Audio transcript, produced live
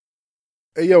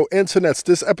Hey, yo, internets,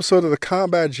 this episode of the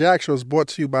Combat Jack Show is brought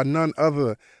to you by none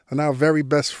other than our very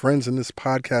best friends in this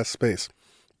podcast space,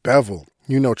 Bevel.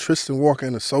 You know, Tristan Walker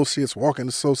and Associates,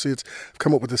 have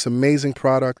come up with this amazing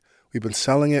product. We've been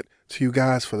selling it to you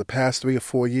guys for the past 3 or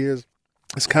 4 years.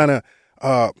 It's kind of,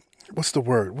 what's the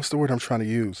word I'm trying to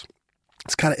use?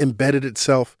 It's kind of embedded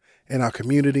itself in our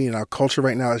community and our culture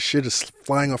right now. This shit is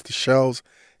flying off the shelves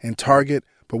in Target.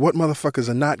 But what motherfuckers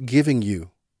are not giving you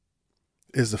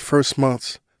is the first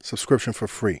month's subscription for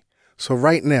free. So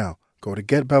right now, go to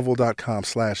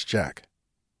getbevel.com/Jack.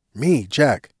 Me,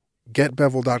 Jack.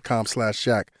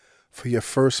 Getbevel.com/Jack for your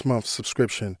first month's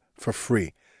subscription for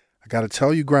free. I got to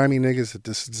tell you, grimy niggas, that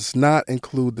this does not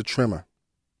include the trimmer.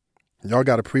 Y'all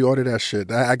got to pre-order that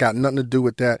shit. I got nothing to do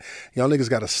with that. Y'all niggas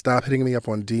got to stop hitting me up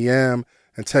on DM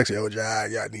and text, yo,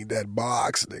 Jack, I need that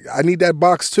box. I need that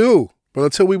box too. But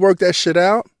until we work that shit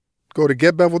out, go to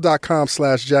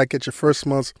getbevel.com/Jack. Get your first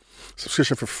month's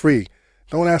subscription for free.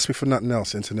 Don't ask me for nothing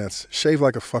else, internets. Shave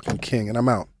like a fucking king, and I'm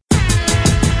out. Get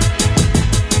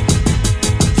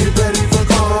ready for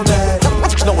combat.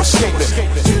 No escaping.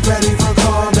 Get ready for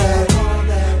combat.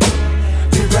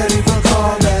 Get ready for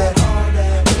combat.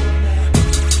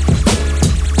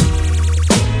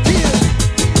 Yeah.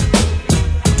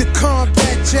 The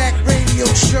Combat Jack Radio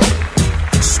Show.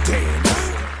 Stand up.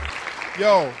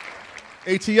 Yo,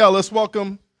 ATL, let's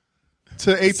welcome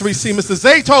to A3C, Mr.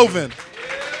 Zaytoven.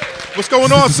 What's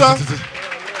going on, sir?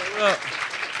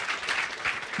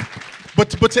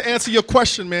 But to answer your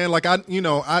question, man, like I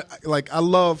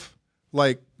love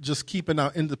like just keeping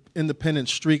our independent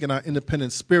streak and our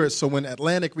independent spirit. So when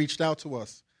Atlantic reached out to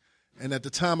us, and at the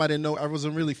time I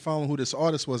wasn't really following who this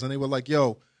artist was, and they were like,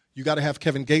 "Yo, you got to have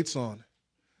Kevin Gates on."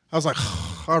 I was like,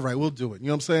 "All right, we'll do it." You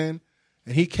know what I'm saying?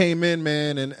 And he came in,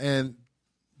 man, and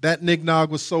that nignog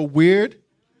was so weird.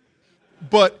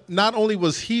 But not only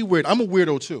was he weird, I'm a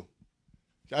weirdo too.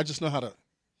 I just know how to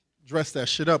dress that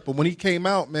shit up. But when he came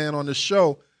out, man, on the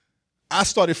show, I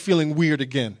started feeling weird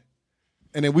again.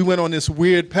 And then we went on this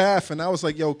weird path, and I was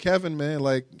like, yo, Kevin, man,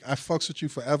 like, I fucks with you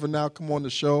forever now. Come on the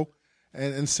show.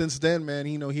 And since then, man,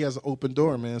 he has an open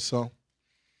door, man. So,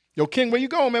 yo, King, where you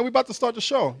going, man? We about to start the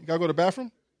show. You got to go to the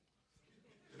bathroom?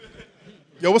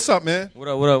 Yo, what's up, man? What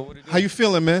up? What you How you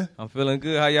feeling, man? I'm feeling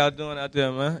good. How y'all doing out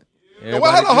there, man? Yo,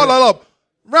 hold up.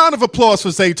 Round of applause for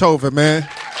Zaytoven, man.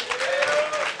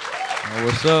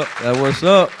 What's up? What's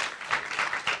up?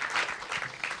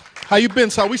 How you been?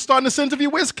 So we starting this interview.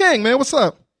 Where's King, man? What's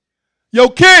up? Yo,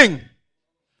 King.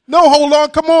 No, hold on.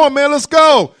 Come on, man. Let's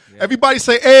go. Yeah. Everybody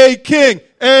say, hey, King.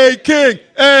 Hey, King.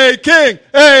 Hey, King.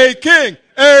 Hey, King.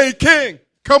 Hey, King.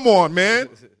 Come on, man.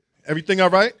 Everything all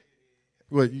right?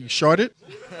 What, you shorted?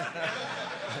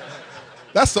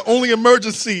 That's the only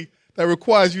emergency that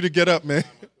requires you to get up, man.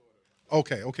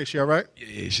 Okay, she all right?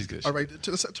 Yeah, she's good. All right,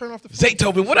 turn off the phone.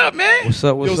 Zaytoven, what up, man? What's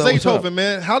up? Yo, Zaytoven,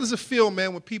 man, how does it feel,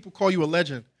 man, when people call you a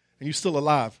legend and you still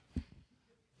alive?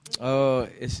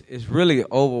 It's really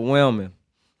overwhelming.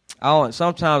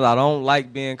 Sometimes I don't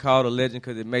like being called a legend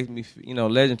because it makes me,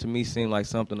 legend to me seem like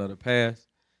something of the past.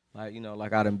 Like,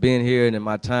 like I done been here and then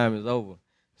my time is over.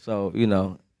 So,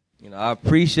 I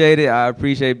appreciate it. I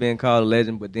appreciate being called a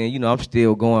legend, but then, I'm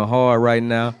still going hard right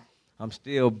now. I'm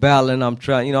still battling. I'm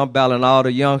trying, I'm battling all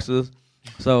the youngsters.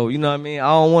 So, you know what I mean? I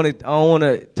don't want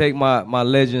to take my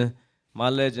legend,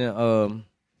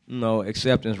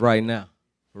 acceptance right now.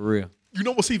 For real. You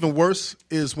know what's even worse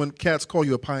is when cats call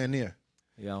you a pioneer.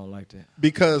 Yeah, I don't like that.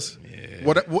 Because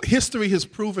what history has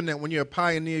proven that when you're a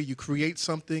pioneer, you create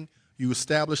something, you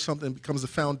establish something, it becomes a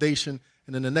foundation,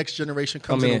 and then the next generation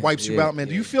comes in and wipes you out, man.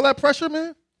 Do you feel that pressure,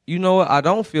 man? You know what? I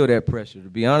don't feel that pressure, to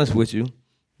be honest with you.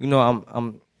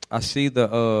 I see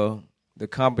the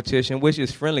competition, which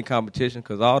is friendly competition,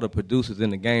 because all the producers in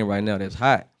the game right now that's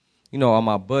hot. All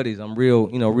my buddies, I'm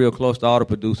real close to all the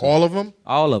producers. All of them?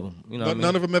 All of them. But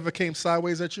none of them ever came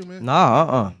sideways at you, man?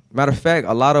 Nah, Matter of fact,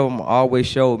 a lot of them always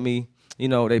showed me,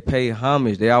 they paid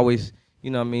homage. They always,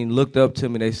 looked up to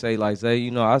me. They say, like, Zay,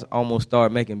 I almost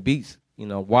started making beats,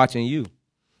 watching you.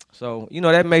 So,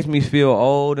 that makes me feel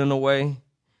old in a way.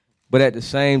 But at the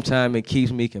same time, it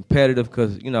keeps me competitive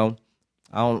because,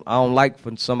 I don't like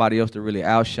for somebody else to really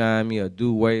outshine me or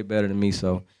do way better than me.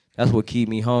 So that's what keep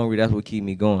me hungry. That's what keep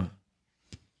me going.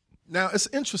 Now, it's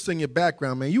interesting, your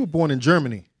background, man. You were born in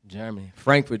Germany.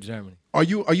 Frankfurt, Germany. Are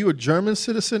you a German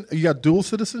citizen? You got dual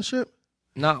citizenship?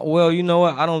 Nah, well, you know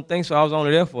what? I don't think so. I was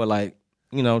only there for like,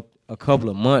 a couple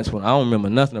of months when I don't remember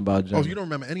nothing about Germany. Oh, you don't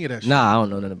remember any of that shit? Nah, I don't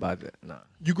know nothing about that. Nah.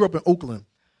 You grew up in Oakland.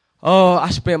 Oh, I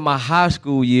spent my high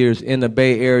school years in the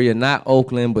Bay Area, not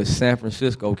Oakland, but San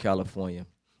Francisco, California.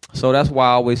 So that's why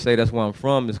I always say that's where I'm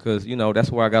from, is because, you know, that's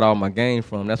where I got all my game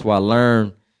from. That's why I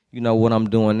learned, you know, what I'm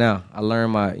doing now. I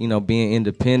learned my, you know, being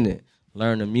independent,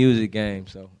 learn the music game.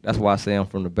 So that's why I say I'm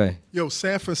from the Bay. Yo,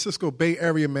 San Francisco Bay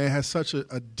Area, man, has such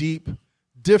a deep,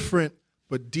 different,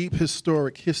 but deep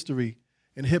historic history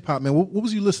in hip-hop, man. What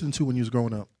was you listening to when you was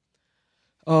growing up?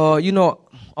 You know,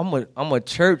 I'm a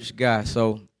church guy,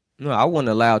 so, you know, I wasn't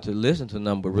allowed to listen to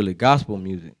nothing but really gospel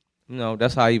music. You know,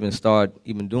 that's how I even started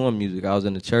even doing music. I was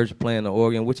in the church playing the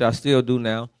organ, which I still do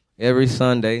now, every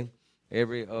Sunday,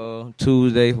 every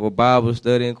Tuesday for Bible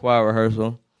study and choir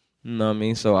rehearsal. You know what I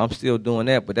mean? So I'm still doing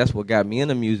that, but that's what got me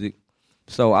into music.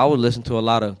 So I would listen to a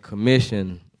lot of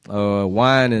Commission,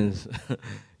 Winans,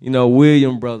 you know,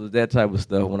 William Brothers, that type of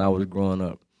stuff when I was growing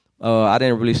up. I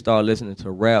didn't really start listening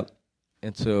to rap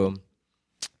until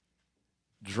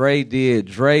Dre did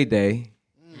Dre Day.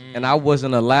 And I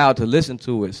wasn't allowed to listen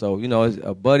to it. So, you know, it's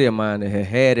a buddy of mine that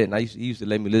had it, and he used to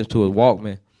let me listen to his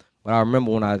Walkman. But I remember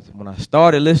when I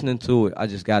started listening to it, I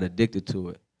just got addicted to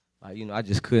it. Like, you know, I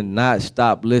just could not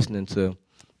stop listening to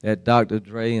that Dr.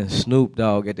 Dre and Snoop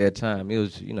Dogg at that time. It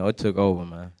was, you know, it took over,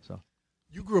 man. So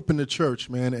You grew up in the church,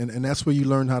 man, and that's where you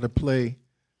learned how to play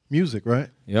music, right?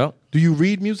 Yep. Do you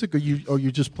read music, or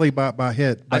you just play by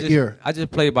ear? I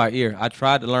just play by ear. I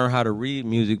tried to learn how to read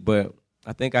music, but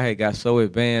I think I had got so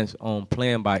advanced on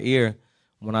playing by ear.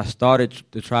 When I started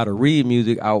to try to read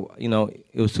music,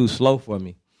 it was too slow for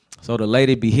me. So the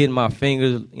lady be hitting my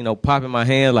fingers, you know, popping my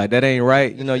hand like that ain't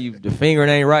right. You know, the finger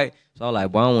ain't right. So I was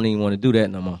like, well, I don't even want to do that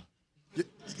no more.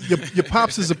 Your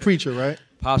pops is a preacher, right?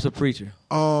 Pop's a preacher.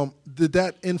 Did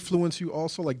that influence you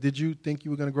also? Like, did you think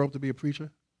you were going to grow up to be a preacher?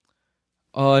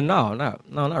 No,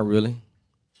 not really.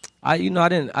 I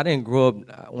didn't grow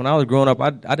up, when I was growing up, I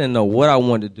didn't know what I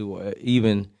wanted to do, or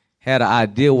even had an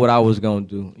idea what I was going to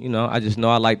do. You know, I just know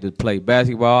I like to play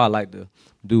basketball, I like to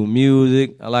do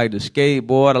music, I like to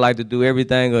skateboard, I like to do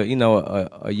everything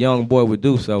a young boy would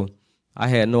do. So I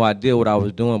had no idea what I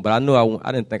was doing, but I knew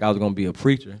I didn't think I was going to be a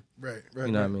preacher. Right. You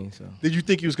know what I mean? So did you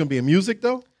think you was going to be in music,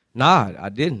 though? Nah, I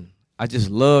didn't. I just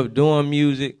loved doing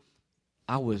music.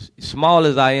 I was small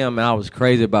as I am, and I was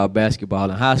crazy about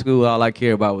basketball. In high school, all I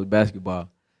cared about was basketball.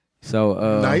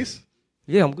 So nice.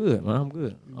 Yeah, I'm good, man. I'm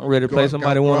good. I'm ready to play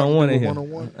somebody one-on-one in here.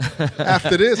 One-on-one.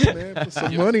 After this, man, put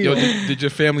some money Yo, on. did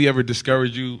your family ever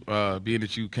discourage you, being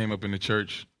that you came up in the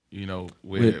church, you know,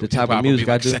 with the type of music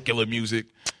I do? Secular music.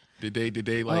 Did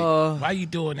they like, why are you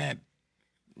doing that?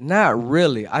 Not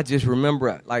really. I just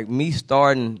remember, like, me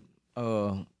starting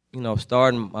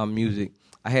my music,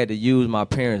 I had to use my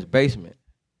parents' basement.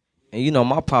 And, you know,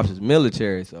 my pops is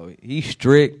military, so he's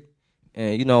strict.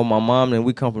 And, you know, my mom and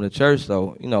we come from the church,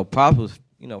 so, you know, pops was,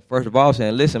 you know, first of all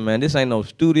saying, listen, man, this ain't no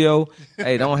studio.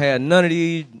 Hey, don't have none of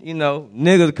these, you know,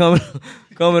 niggas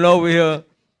coming over here.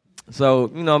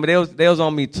 So, you know, they was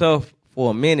on me tough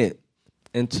for a minute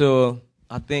until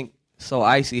I think So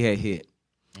Icy had hit.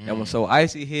 And when So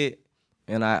Icy hit,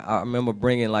 and I remember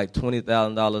bringing like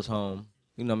 $20,000 home,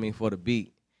 you know what I mean, for the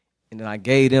beat. And then I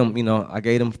gave them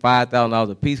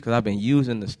 $5,000 a piece because I've been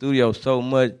using the studio so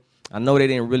much. I know they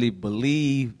didn't really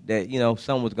believe that, you know,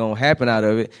 something was going to happen out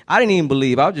of it. I didn't even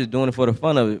believe. I was just doing it for the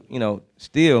fun of it, you know,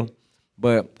 still.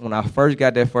 But when I first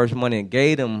got that first money and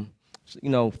gave them, you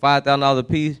know, $5,000 a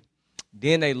piece,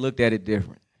 then they looked at it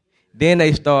different. Then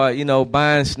they start, you know,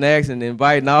 buying snacks and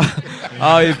inviting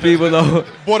all these people over.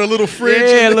 Bought a little fridge.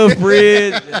 Yeah, a little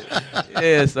fridge.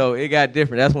 Yeah, so it got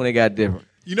different. That's when it got different.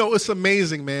 You know, it's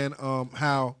amazing, man,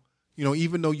 how, you know,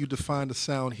 even though you define the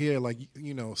sound here, like,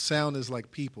 you know, sound is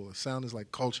like people. Sound is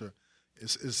like culture.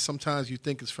 It's sometimes you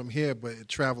think it's from here, but it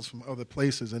travels from other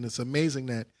places. And it's amazing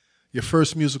that your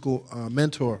first musical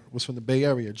mentor was from the Bay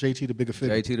Area, JT the Bigger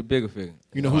Figure. JT the Bigger Figure.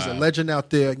 You know, who's a legend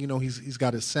out there. You know, he's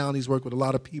got his sound. He's worked with a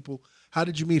lot of people. How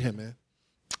did you meet him,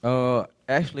 man?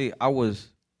 Actually, I was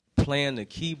playing the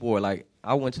keyboard. Like,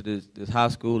 I went to this high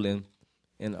school in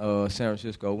San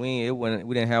Francisco. We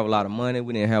didn't have a lot of money.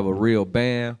 We didn't have a real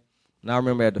band. And I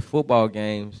remember at the football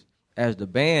games, as the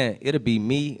band, it'll be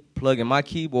me plugging my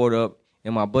keyboard up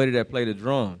and my buddy that played the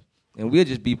drums. And we'll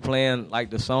just be playing,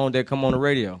 like, the song that come on the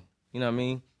radio. You know what I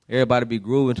mean? Everybody be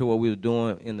grooving to what we was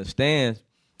doing in the stands.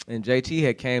 And JT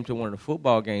had came to one of the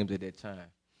football games at that time.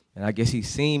 And I guess he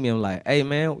seen me and like, hey,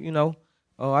 man, you know,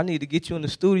 I need to get you in the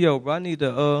studio, bro. I need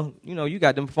to, you know, you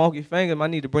got them funky fingers. I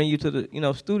need to bring you to the, you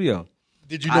know, studio.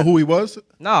 Did you know who he was?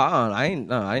 No, I didn't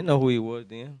know who he was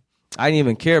then. I didn't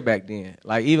even care back then.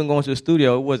 Like, even going to the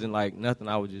studio, it wasn't like nothing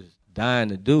I was just dying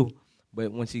to do.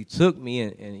 But once he took me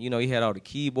and you know, he had all the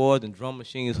keyboards and drum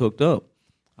machines hooked up,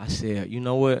 I said, you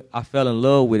know what? I fell in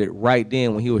love with it right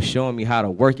then when he was showing me how to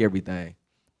work everything.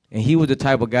 And he was the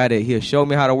type of guy that he'll show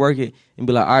me how to work it and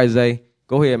be like, all right, Zay,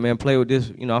 go ahead, man, play with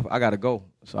this. You know, I got to go.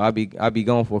 So I be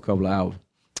gone for a couple of hours.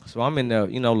 So I'm in there,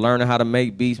 you know, learning how to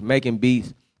make beats, making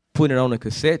beats, putting it on a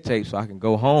cassette tape so I can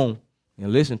go home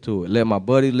and listen to it. Let my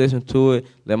buddy listen to it.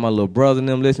 Let my little brother and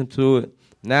them listen to it.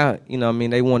 Now, you know what I mean,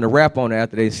 they want to rap on it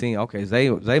after they seen, okay,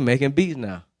 Zay making beats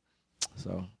now.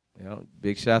 So, you know,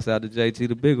 big shouts out to JT,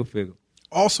 the bigger figure.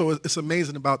 Also, it's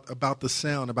amazing about the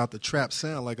sound, about the trap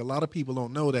sound. Like, a lot of people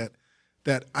don't know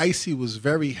that Icy was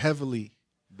very heavily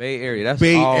Bay Area. That's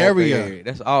Bay all Area. Bay Area.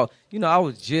 That's all. You know, I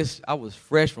was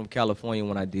fresh from California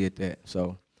when I did that.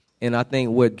 So, and I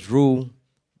think what drew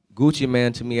Gucci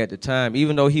Mane to me at the time,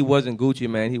 even though he wasn't Gucci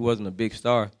Mane, he wasn't a big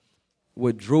star.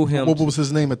 What drew him? What was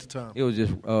his name at the time? It was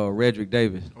just Redrick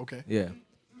Davis. Okay. Yeah.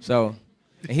 So,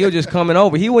 and he was just coming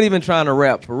over. He wasn't even trying to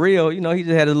rap for real. You know, he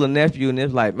just had a little nephew, and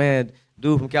it's like, man,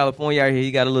 dude from California out here,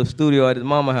 he got a little studio at his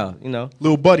mama house, you know.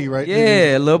 Little Buddy, right?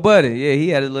 Yeah, Little Buddy. Yeah, he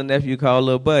had a little nephew called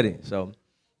Little Buddy. So,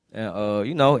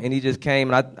 you know, and he just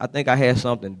came, and I think I had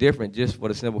something different just for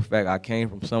the simple fact I came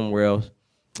from somewhere else,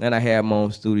 and I had my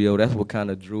own studio. That's what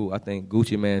kind of drew, I think,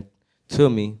 Gucci Mane to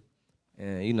me.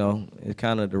 And, you know, it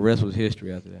kind of, the rest was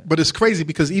history after that. But it's crazy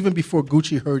because even before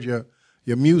Gucci heard your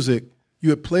music, you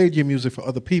had played your music for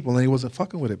other people, and he wasn't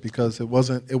fucking with it because it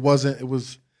was a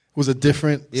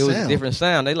different sound. It was a different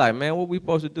sound. They like, man, what we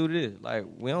supposed to do to this? Like,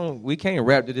 we can't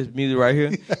rap to this music right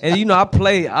here. And you know, I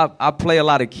play a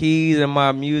lot of keys in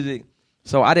my music,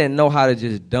 so I didn't know how to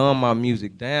just dumb my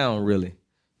music down really.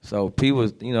 So people,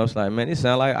 you know, it's like, man, it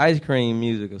sound like ice cream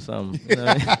music or something. You know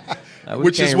what I mean? Like,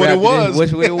 Which is what it was.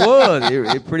 Which it was.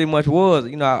 It pretty much was.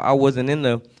 You know, I wasn't in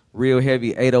the real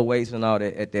heavy 808s and all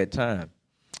that at that time.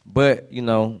 But, you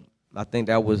know, I think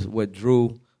that was what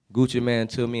drew Gucci Mane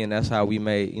to me, and that's how we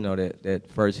made, you know, that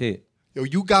first hit. Yo,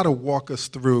 you got to walk us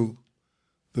through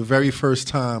the very first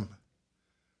time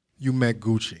you met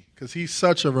Gucci, because he's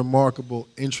such a remarkable,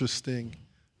 interesting,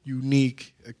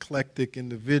 unique, eclectic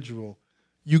individual.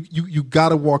 You got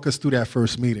to walk us through that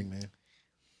first meeting, man.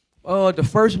 The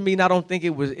first meeting, I don't think it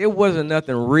wasn't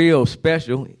nothing real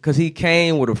special, because he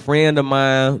came with a friend of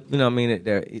mine, you know what I mean,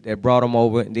 that brought him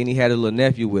over, and then he had a little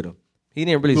nephew with him. He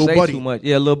didn't really say too much.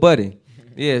 Yeah, little buddy.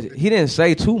 Yeah, he didn't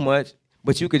say too much,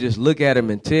 but you could just look at him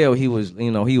and tell he was,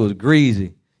 you know, he was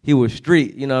greasy. He was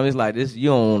street. You know, it's like, this, you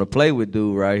don't want to play with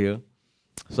dude right here.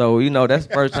 So, you know, that's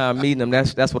the first time meeting him.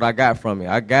 That's what I got from it.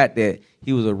 I got that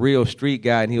he was a real street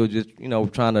guy, and he was just, you know,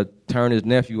 trying to turn his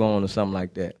nephew on or something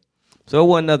like that. So it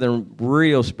wasn't nothing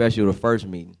real special the first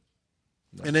meeting.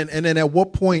 No. And then at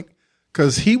what point,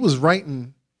 because he was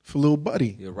writing for Lil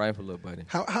Buddy. He was writing for Lil Buddy.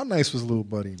 How nice was Lil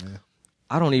Buddy, man?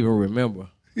 I don't even remember.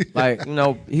 Like, you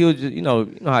know, he was just, you know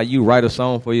how you write a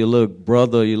song for your little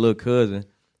brother or your little cousin.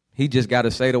 He just got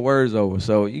to say the words over.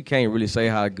 So you can't really say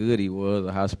how good he was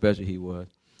or how special he was.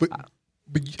 But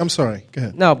I'm sorry. Go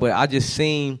ahead. No, but I just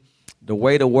seen the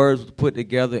way the words was put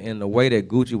together and the way that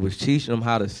Gucci was teaching him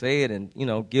how to say it and, you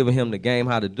know, giving him the game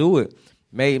how to do it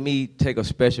made me take a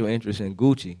special interest in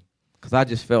Gucci, because I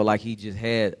just felt like he just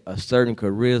had a certain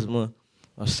charisma,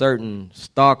 a certain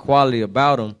star quality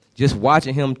about him. Just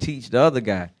watching him teach the other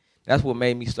guy, that's what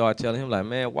made me start telling him, like,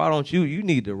 man, why don't you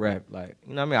need to rap? Like,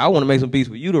 you know what I mean? I want to make some beats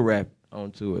for you to rap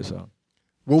onto it. So,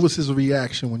 what was his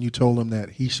reaction when you told him that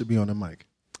he should be on the mic?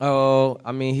 Oh,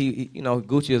 I mean, he you know,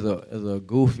 Gucci is a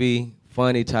goofy,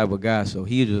 funny type of guy, so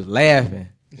he was just laughing.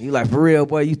 He like, for real,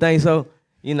 boy, you think so?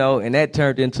 You know, and that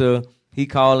turned into he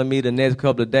calling me the next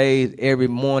couple of days every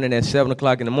morning at 7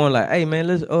 o'clock in the morning, like, hey man,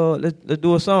 let's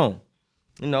do a song.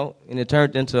 You know, and it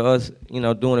turned into us, you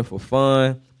know, doing it for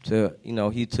fun. To, you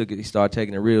know, he started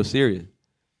taking it real serious.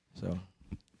 So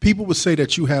people would say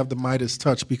that you have the Midas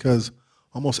touch because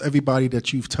almost everybody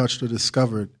that you've touched or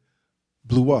discovered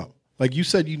blew up. Like you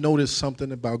said, you noticed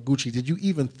something about Gucci. Did you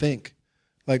even think,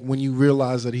 like when you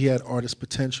realized that he had artist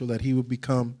potential, that he would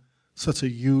become such a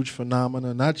huge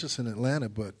phenomenon, not just in Atlanta,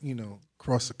 but, you know,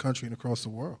 across the country and across the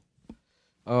world?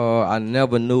 I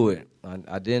never knew it.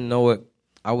 I didn't know it.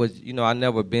 I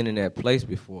never been in that place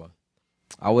before.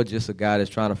 I was just a guy that's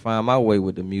trying to find my way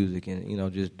with the music and, you know,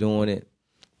 just doing it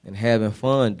and having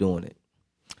fun doing it.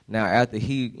 Now, after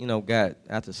he, you know,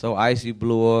 after So Icy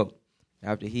blew up,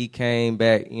 after he came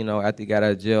back, you know, after he got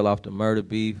out of jail off the murder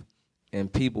beef,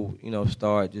 and people, you know,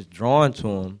 started just drawing to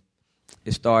him,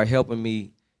 it started helping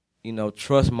me, you know,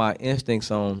 trust my instincts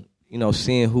on, you know,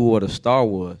 seeing who the star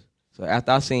was. So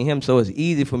after I seen him, so it's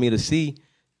easy for me to see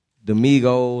the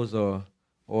Migos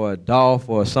or Dolph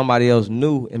or somebody else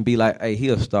new and be like, hey, he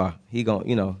a star. He gon',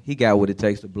 you know, he got what it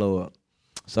takes to blow up.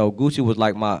 So Gucci was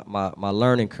like my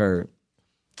learning curve.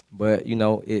 But, you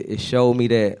know, it showed me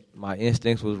that my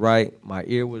instincts was right, my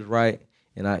ear was right,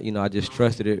 and I just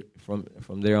trusted it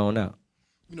from there on out.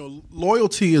 You know,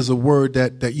 loyalty is a word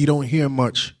that you don't hear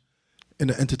much in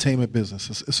the entertainment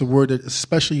business. It's a word that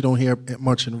especially you don't hear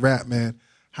much in rap, man.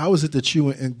 How is it that you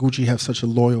and Gucci have such a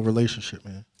loyal relationship,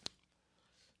 man?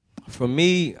 For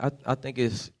me, I think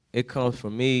it comes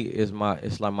from me it's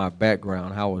like my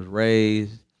background, how I was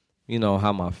raised, you know,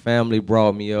 how my family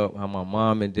brought me up, how my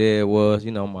mom and dad was.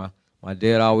 You know, my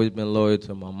dad always been loyal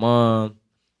to my mom.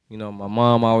 You know, my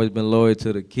mom always been loyal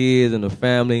to the kids and the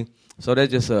family. So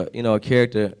that's just a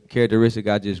characteristic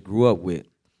I just grew up with.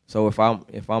 So if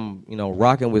I'm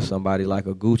rocking with somebody like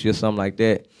a Gucci or something like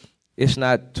that, it's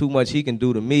not too much he can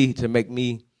do to me to make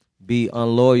me be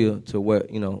unloyal to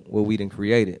what we done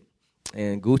created.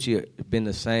 And Gucci been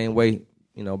the same way,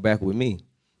 back with me.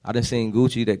 I done seen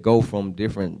Gucci that go from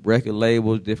different record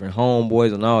labels, different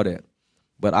homeboys and all that.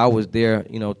 But I was there,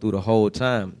 through the whole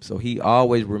time. So he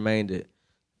always remained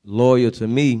loyal to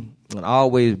me and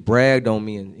always bragged on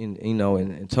me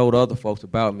and told other folks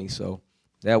about me. So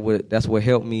that's what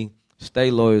helped me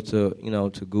stay loyal to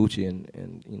Gucci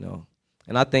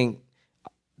and I think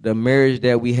the marriage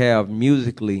that we have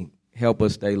musically help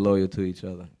us stay loyal to each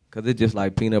other. Because it's just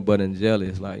like peanut butter and jelly.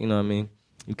 It's like, you know what I mean?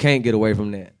 You can't get away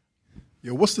from that.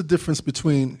 Yo, what's the difference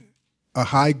between a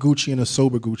high Gucci and a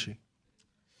sober Gucci?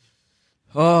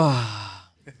 Oh.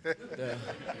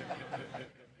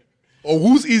 Or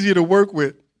who's easier to work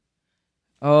with?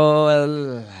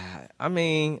 Oh, I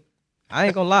mean, I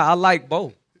ain't gonna lie. I like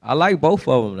both. I like both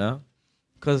of them now.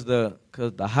 Cause the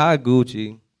high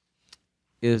Gucci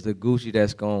is the Gucci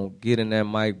that's gonna get in that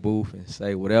mic booth and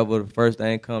say whatever the first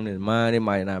thing comes to his mind. It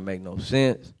might not make no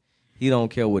sense. He don't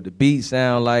care what the beat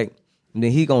sound like. And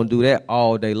then he gonna do that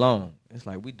all day long. It's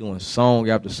like we doing song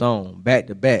after song, back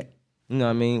to back. You know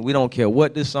what I mean? We don't care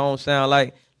what this song sound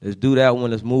like. Let's do that one.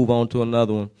 Let's move on to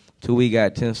another one till we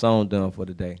got 10 songs done for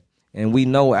the day. And we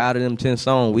know out of them 10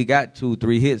 songs, we got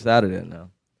 2-3 hits out of that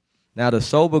now. Now the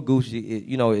sober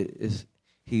Gucci,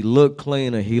 he look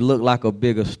cleaner. He look like a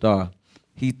bigger star.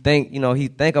 He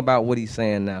think about what he's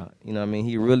saying now. You know what I mean?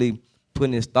 He really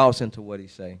putting his thoughts into what he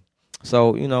say.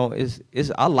 So,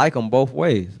 I like him both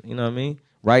ways. You know what I mean?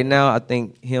 Right now, I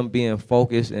think him being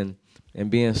focused and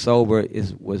being sober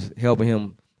was helping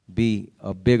him be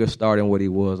a bigger star than what he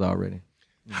was already.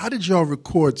 How did y'all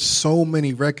record so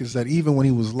many records that even when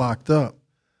he was locked up,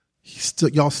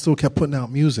 y'all still kept putting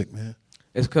out music, man?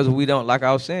 It's because we don't, like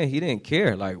I was saying, he didn't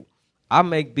care. Like, I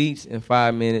make beats in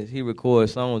 5 minutes. He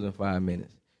records songs in 5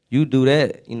 minutes. You do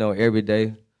that, every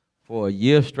day for a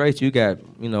year straight. You got,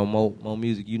 more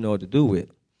music you know what to do with,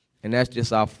 and that's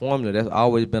just our formula. That's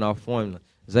always been our formula.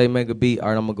 Zay make a beat, all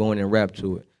right, I'm gonna go in and rap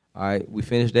to it. All right, we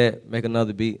finish that, make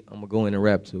another beat, I'm gonna go in and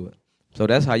rap to it. So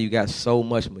that's how you got so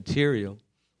much material,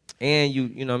 and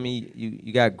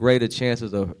you got greater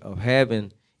chances of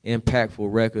having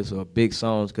impactful records or big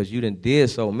songs because you done did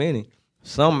so many.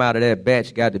 Some out of that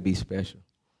batch got to be special,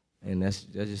 and that's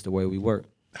just the way we work.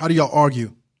 How do y'all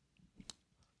argue?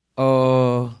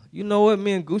 You know what?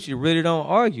 Me and Gucci really don't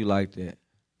argue like that.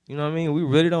 You know what I mean? We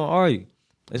really don't argue.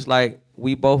 It's like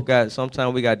we both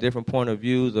sometimes we got different point of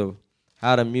views of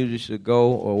how the music should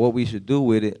go or what we should do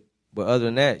with it. But other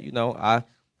than that,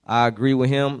 I agree with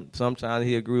him. Sometimes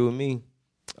he agree with me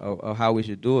of how we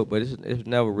should do it. But it's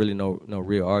never really no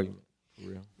real argument. For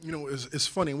real. It's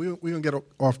funny. We're going to get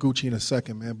off Gucci in a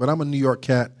second, man. But I'm a New York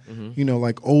cat,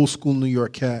 like old school New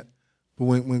York cat. But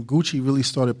when Gucci really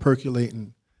started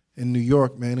percolating in New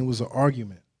York, man, it was an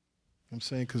argument. You know what I'm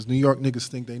saying? Because New York niggas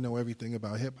think they know everything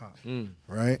about hip-hop,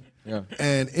 right? Yeah.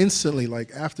 And instantly,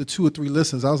 like after 2 or 3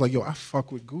 listens, I was like, yo, I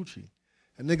fuck with Gucci.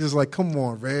 And niggas like, come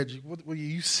on, Reg, what are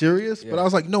you serious? Yeah. But I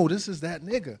was like, no, this is that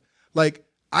nigga. Like,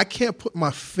 I can't put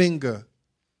my finger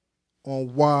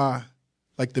on why,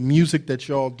 like, the music that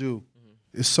y'all do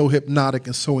is so hypnotic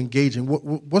and so engaging.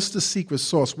 What's the secret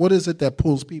sauce? What is it that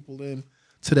pulls people in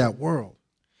to that world?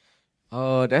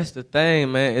 That's the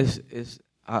thing, man.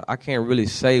 I can't really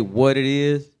say what it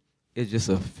is. It's just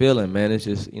a feeling, man. It's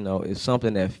just, it's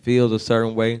something that feels a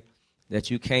certain way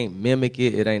that you can't mimic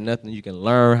it. It ain't nothing you can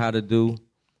learn how to do.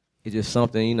 It's just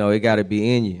something, it got to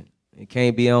be in you. It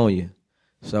can't be on you.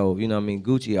 So,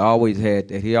 Gucci always had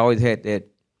that. He always had that,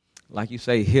 like you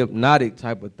say, hypnotic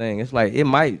type of thing. It's like, it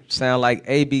might sound like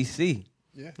ABC.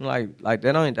 Yeah. Like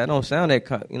that don't sound that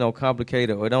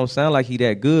complicated, or it don't sound like he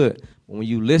that good. But when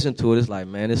you listen to it, it's like,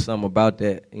 man, there's something about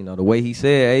that. The way he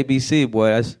said ABC,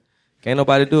 boy, can't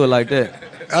nobody do it like that.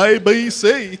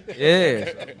 ABC.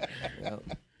 Yeah.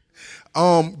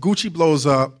 Gucci blows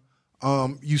up.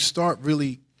 You start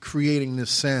really creating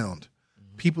this sound.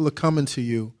 People are coming to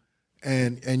you,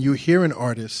 and you're hearing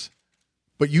artists,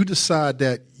 but you decide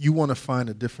that you want to find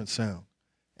a different sound.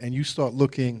 and you start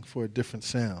looking for a different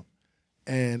sound.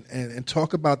 And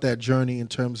talk about that journey in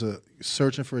terms of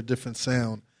searching for a different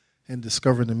sound and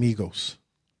discovering the Migos.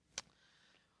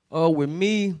 With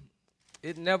me,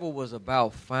 it never was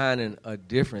about finding a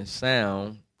different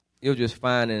sound. It was just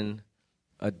finding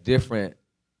a different,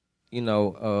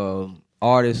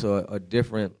 artist or a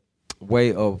different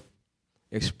way of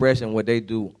expressing what they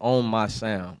do on my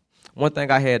sound. One thing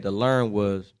I had to learn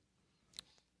was,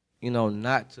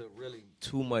 not to really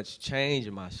too much change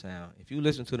in my sound. If you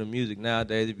listen to the music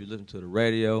nowadays, if you listen to the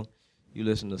radio, you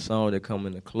listen to songs that come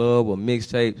in the club or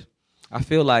mixtapes, I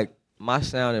feel like my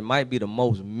sound, it might be the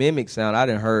most mimic sound I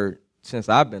done heard since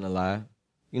I've been alive.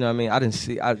 You know what I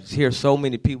mean? I hear so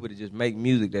many people that just make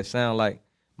music that sound like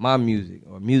my music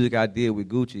or music I did with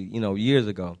Gucci, years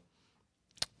ago.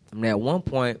 And at one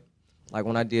point, like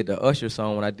when I did the Usher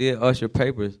song, when I did Usher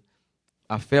Papers,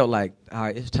 I felt like, all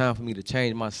right, it's time for me to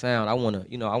change my sound. I want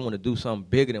to do something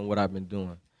bigger than what I've been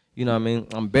doing. You know what I mean?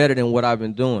 I'm better than what I've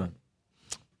been doing.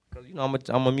 Because,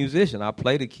 I'm a musician. I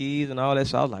play the keys and all that,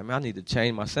 so I was like, man, I need to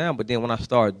change my sound. But then when I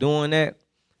started doing that,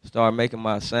 started making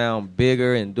my sound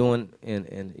bigger and doing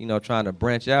and trying to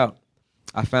branch out,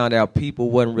 I found out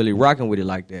people wasn't really rocking with it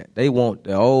like that. They want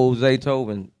the old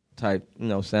Zaytoven type,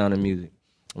 sound and music.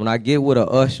 When I get with a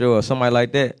Usher or somebody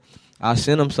like that, I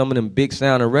send them some of them big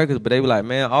sounding records, but they be like,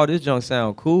 man, all this junk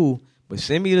sound cool, but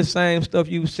send me the same stuff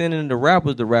you sending the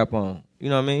rappers to rap on. You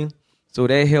know what I mean? So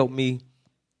that helped me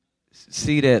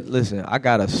see that, listen, I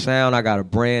got a sound, I got a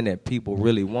brand that people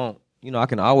really want. I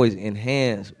can always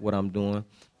enhance what I'm doing,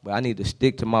 but I need to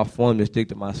stick to my formula, stick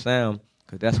to my sound,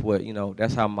 because that's what,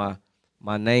 that's how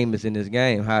my name is in this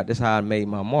game. That's how I made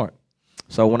my mark.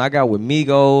 So when I got with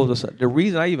Migos, the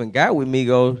reason I even got with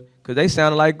Migos, because they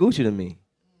sounded like Gucci to me.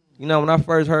 When I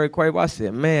first heard Quavo, I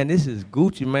said, man, this is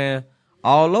Gucci, man,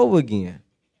 all over again.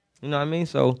 You know what I mean?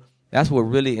 So that's what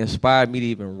really inspired me to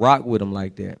even rock with them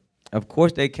like that. Of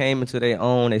course, they came into their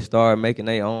own. They started making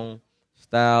their own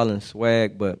style and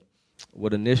swag, but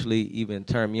what initially even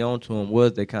turned me on to them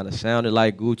was they kind of sounded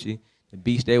like Gucci. The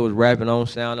beats they was rapping on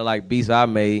sounded like beats I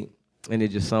made, and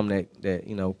it's just something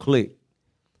that clicked.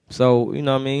 So, you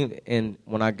know what I mean? And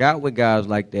when I got with guys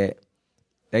like that,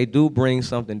 they do bring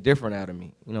something different out of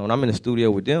me. When I'm in the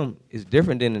studio with them, it's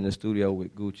different than in the studio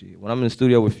with Gucci. When I'm in the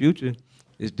studio with Future,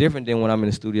 it's different than when I'm in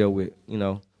the studio with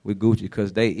Gucci,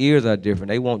 because their ears are different.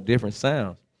 They want different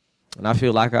sounds. And I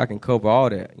feel like I can cover all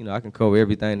that. I can cover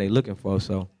everything they're looking for.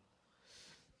 So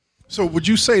would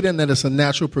you say then that it's a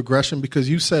natural progression? Because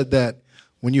you said that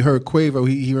when you heard Quavo,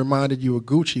 he reminded you of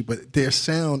Gucci, but their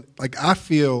sound, like I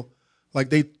feel like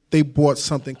they brought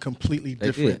something completely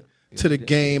different to the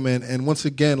game. And once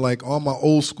again, like all my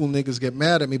old school niggas get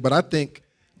mad at me, but I think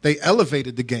they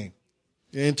elevated the game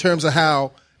in terms of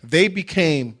how they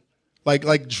became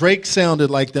like Drake sounded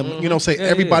like them. Mm-hmm.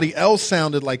 Everybody else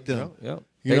sounded like them. Yeah.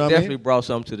 They definitely brought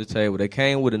something to the table. They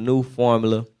came with a new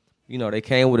formula. They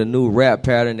came with a new rap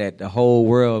pattern that the whole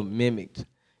world mimicked.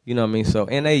 You know what I mean? So,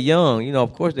 and they young.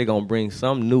 Of course they're going to bring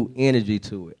some new energy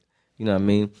to it. You know what I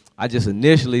mean? I just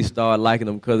initially started liking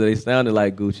them because they sounded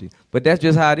like Gucci. But that's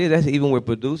just how it is. That's even with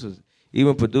producers.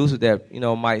 Even producers that,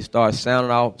 might start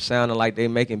sounding like they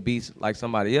making beats like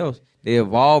somebody else, they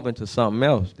evolve into something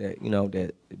else that,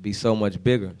 that be so much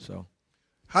bigger. So,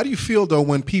 how do you feel, though,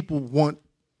 when people want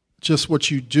just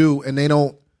what you do and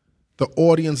the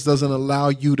audience doesn't allow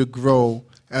you to grow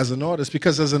as an artist?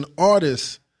 Because as an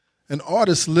artist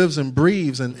lives and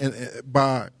breathes and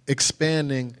by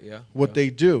expanding what they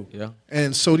do. Yeah.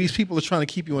 And so these people are trying to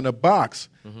keep you in a box.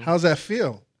 Mm-hmm. How's that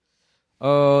feel?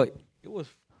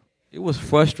 It was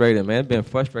frustrating, man. It's been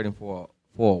frustrating for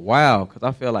a while because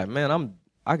I feel like, man,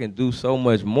 I can do so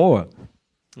much more.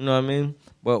 You know what I mean?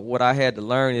 But what I had to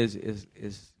learn is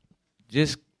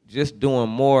just doing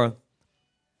more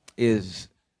is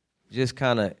just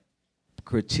kind of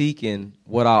critiquing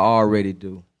what I already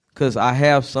do. Because I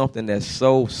have something that's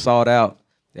so sought out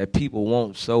that people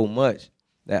want so much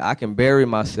that I can bury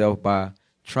myself by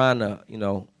trying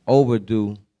to,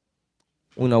 overdo,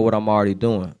 what I'm already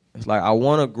doing. It's like I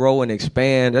want to grow and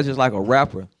expand. That's just like a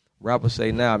rapper. Rappers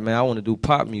say, now, man, I want to do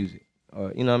pop music.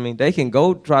 You know what I mean? They can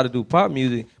go try to do pop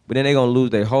music, but then they're going to lose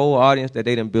their whole audience that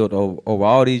they done built over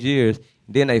all these years.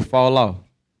 Then they fall off.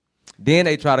 Then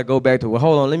they try to go back to, well,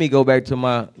 hold on, let me go back to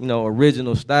my,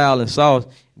 original style and sauce.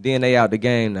 Then they out the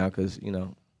game now because,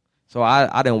 So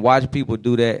I didn't watch people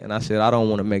do that, and I said, I don't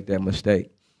want to make that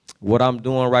mistake. what I'm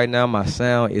doing right now, my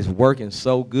sound is working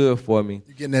so good for me.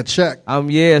 You're getting that check.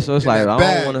 So it's like that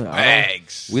I don't want to.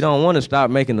 Bags. We don't want to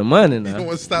stop making the money now. You don't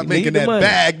want to stop We making need the that money.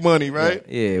 bag money, right?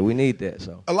 Yeah, we need that.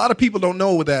 So A lot of people don't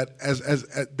know that as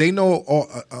they know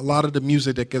a lot of the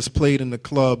music that gets played in the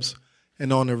clubs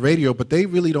and on the radio, but they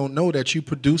really don't know that you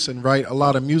produce and write a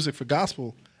lot of music for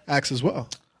gospel acts as well.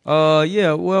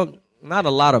 yeah, well, not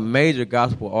a lot of major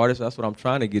gospel artists. That's what I'm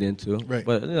trying to get into. Right.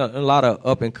 But a lot of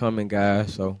up and coming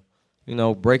guys. So,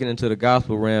 breaking into the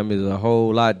gospel realm is a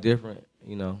whole lot different.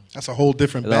 That's a whole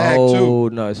different It's bag a whole,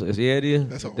 too. No, it is.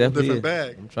 That's a whole Definitely different is.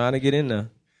 bag. I'm trying to get in there.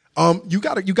 You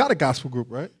got a gospel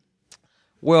group, right?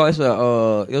 Well, it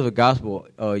was a gospel,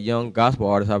 young gospel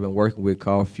artist I've been working with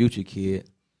called Future Kid.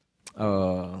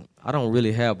 I don't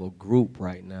really have a group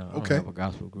right now. I don't have a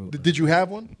gospel group. Did you have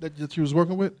one that you was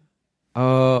working with?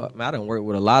 I done work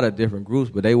with a lot of different groups,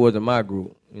 but they wasn't my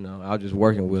group. I was just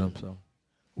working with them. So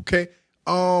Okay.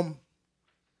 All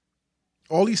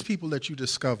these people that you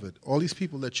discovered, all these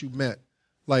people that you met,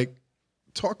 like,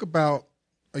 talk about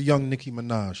a young Nicki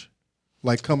Minaj,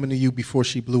 like coming to you before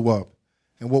she blew up,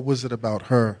 and what was it about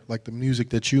her, like the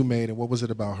music that you made, and what was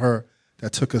it about her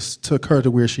that took her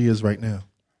to where she is right now?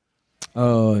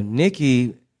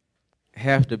 Nicki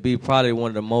have to be probably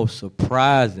one of the most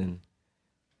surprising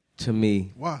to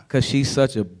me. Why? Because she's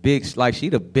such a she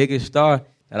the biggest star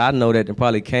that I know that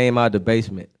probably came out of the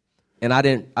basement. And I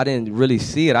didn't really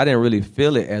see it. I didn't really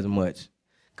feel it as much.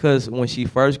 Because when she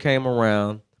first came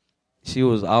around, she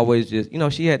was always just,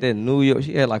 she had that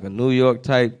she had like a New York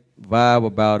type vibe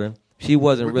about her. She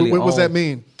wasn't really What does that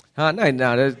mean? No,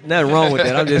 there's nothing wrong with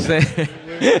that. I'm just saying. I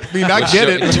mean, I What's get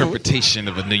your it. interpretation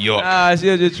of a New York? She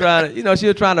was just trying to, she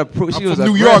was trying to prove she I'm was from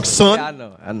New aggressive. York, son. Yeah, I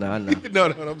know. You know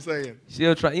what I'm saying? She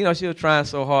was trying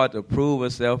so hard to prove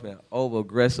herself and over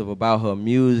aggressive about her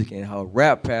music and her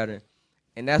rap pattern.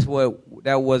 And that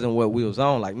wasn't what we was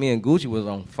on. Like, me and Gucci was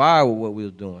on fire with what we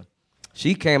was doing.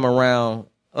 She came around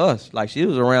us, like she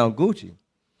was around Gucci.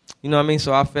 You know what I mean?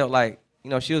 So I felt like,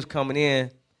 she was coming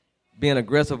in being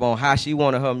aggressive on how she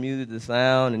wanted her music to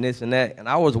sound and this and that. And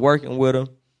I was working with her,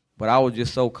 but I was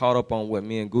just so caught up on what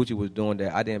me and Gucci was doing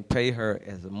that I didn't pay her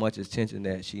as much attention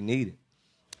that she needed.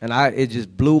 And it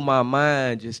just blew my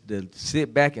mind just to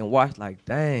sit back and watch like,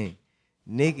 dang,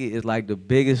 Nicki is like the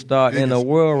biggest star in the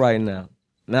world right now.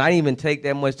 And I didn't even take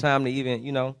that much time to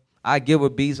even, I give her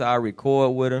beats, I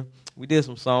record with her. We did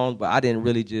some songs, but I didn't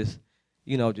really just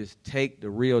take the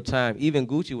real time. Even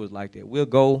Gucci was like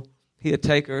that. He'll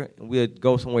take her, and we'll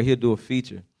go somewhere, he'll do a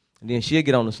feature. And then she'll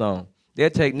get on the song. They'll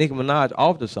take Nicki Minaj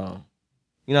off the song.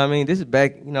 You know what I mean? This is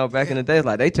back in the days,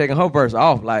 like, they taking her verse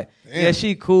off. Like, yeah,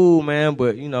 she cool, man,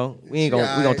 but, we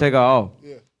gonna take her off.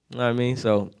 Yeah. You know what I mean?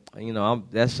 So,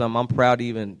 that's something I'm proud to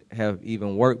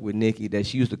even worked with Nicki, that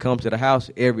she used to come to the house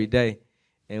every day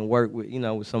and work with,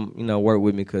 work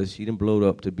with me, because she done blew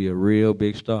up to be a real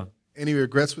big star. Any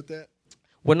regrets with that?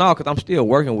 Well, no, because I'm still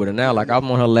working with her now. Like,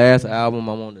 I'm on her last album.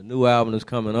 I'm on the new album that's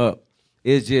coming up.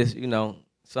 It's just,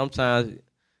 sometimes,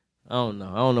 I don't know.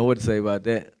 I don't know what to say about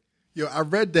that. Yo, I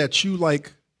read that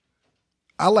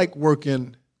I like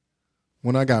working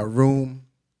when I got room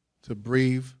to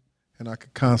breathe and I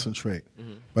could concentrate.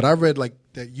 Mm-hmm. But I read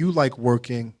that you like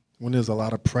working when there's a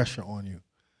lot of pressure on you.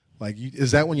 Like, is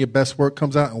that when your best work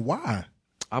comes out, and why?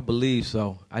 I believe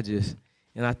so.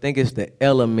 And I think it's the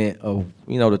element of,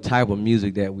 the type of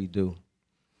music that we do.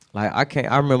 Like,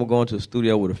 I remember going to the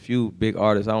studio with a few big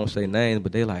artists, I don't say names,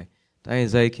 but they like, dang,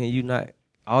 Zay, can you not,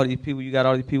 you got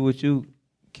all these people with you,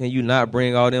 can you not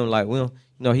bring all them? Like, well,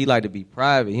 he like to be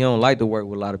private. He don't like to work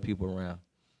with a lot of people around.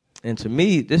 And to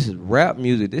me, this is rap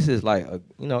music. This is like,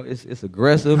 it's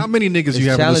aggressive. How many niggas you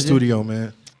have in the studio,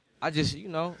 man? I just,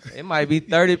 it might be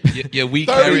 30. Yeah, weed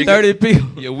carrier. 30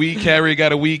 people. Your weed carrier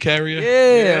got a weed carrier?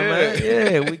 Yeah, man.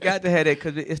 Yeah, we got to have that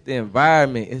because it's the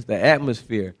environment. It's the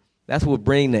atmosphere. That's what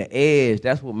bring the edge.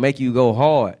 That's what make you go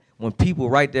hard. When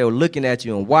people right there looking at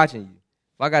you and watching you.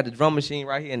 If I got the drum machine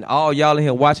right here and all y'all in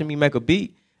here watching me make a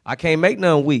beat, I can't make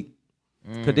nothing weak.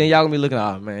 Because then y'all gonna be looking,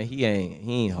 oh, man, he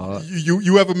ain't hard.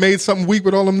 You ever made something weak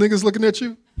with all them niggas looking at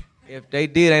you? If they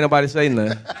did, ain't nobody say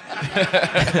nothing.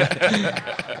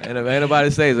 And if ain't nobody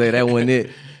say that wasn't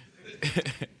it.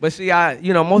 But see,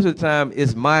 most of the time,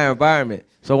 it's my environment.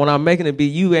 So when I'm making a beat,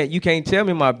 you can't tell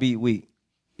me my beat weak.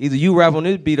 Either you rap on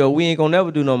this beat or we ain't gonna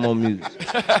never do no more music.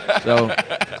 So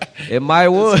it might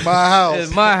was. It's my house.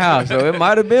 It's my house, so it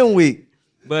might have been weak.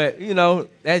 But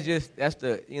that's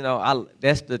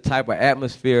the type of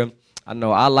atmosphere. I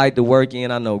know I like to work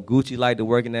in. I know Gucci like to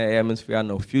work in that atmosphere. I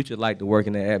know Future like to work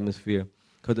in that atmosphere.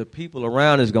 Because the people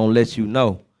around is gonna let you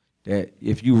know that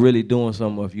if you really doing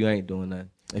something or if you ain't doing nothing.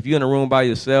 If you're in a room by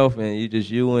yourself and you just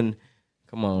you and,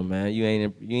 come on, man, you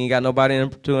ain't got nobody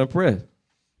to impress.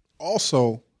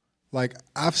 Also, like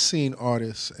I've seen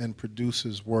artists and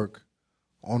producers work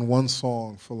on one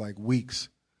song for like weeks.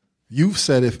 You've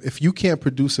said if you can't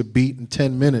produce a beat in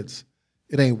 10 minutes,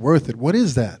 it ain't worth it. What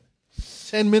is that?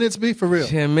 10 minutes, be for real.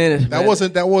 10 minutes. That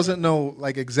man. wasn't no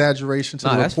like exaggeration to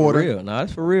the that's reporter. For real. No,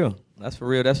 that's for real. That's for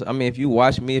real. That's, I mean, if you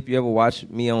ever watch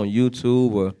me on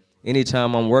YouTube or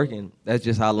anytime I'm working, that's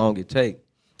just how long it take.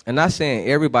 And not saying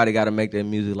everybody got to make their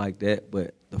music like that,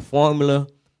 but the formula,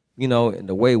 you know, and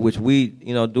the way which we,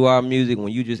 you know, do our music.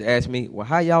 When you just ask me, well,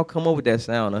 how y'all come up with that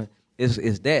sound? Huh?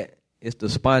 It's that. It's the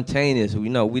spontaneous. We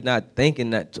know we're not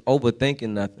overthinking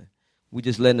nothing. We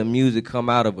just letting the music come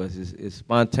out of us. It's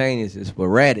spontaneous. It's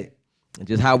sporadic. And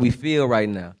just how we feel right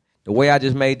now. The way I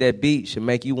just made that beat should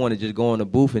make you want to just go in the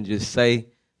booth and just say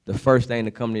the first thing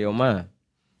to come to your mind.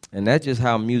 And that's just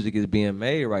how music is being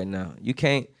made right now. You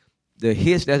can't, the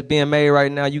hits that's being made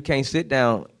right now, you can't sit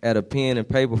down at a pen and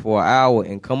paper for an hour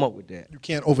and come up with that. You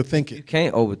can't overthink it. You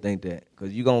can't overthink that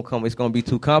because it's going to be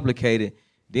too complicated.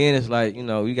 Then it's like, you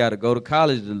know, you got to go to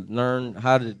college to learn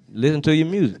how to listen to your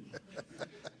music.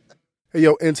 Hey,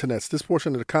 yo, internets, this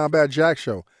portion of the Combat Jack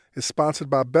Show is sponsored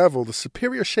by Bevel, the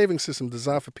superior shaving system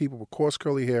designed for people with coarse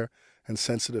curly hair and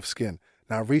sensitive skin.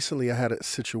 Now, recently I had a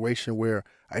situation where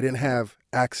I didn't have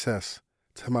access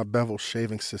to my Bevel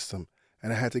shaving system,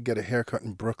 and I had to get a haircut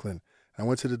in Brooklyn. I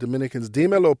went to the Dominicans,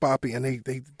 Dímelo, papi, and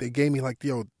they gave me like,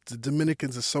 yo, the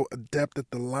Dominicans are so adept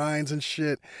at the lines and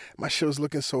shit. My shit was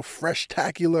looking so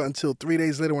fresh-tacular until 3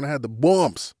 days later when I had the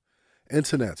bumps.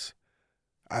 Internets.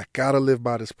 I gotta live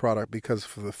by this product because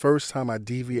for the first time I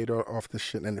deviated off this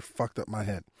shit and it fucked up my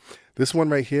head. This one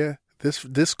right here,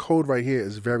 this code right here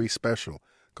is very special.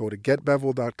 Go to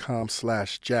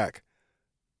getbevel.com/Jack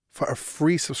for a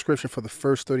free subscription for the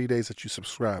first 30 days that you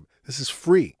subscribe. This is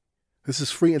free. This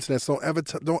is free, internet. So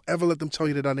don't ever let them tell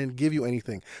you that I didn't give you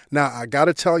anything. Now, I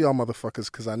gotta tell y'all motherfuckers,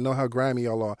 because I know how grimy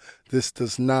y'all are, this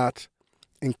does not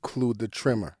include the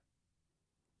trimmer.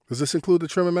 Does this include the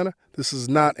trimmer, man? This does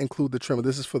not include the trimmer.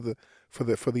 This is for the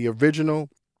original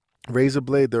razor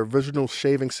blade, the original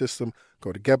shaving system.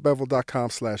 Go to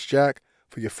getbevel.com/Jack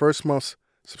for your first month's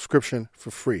subscription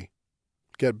for free.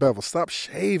 Get Bevel. Stop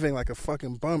shaving like a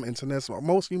fucking bum, internet.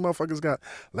 Most of you motherfuckers got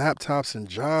laptops and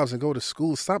jobs and go to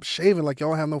school. Stop shaving like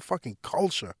y'all have no fucking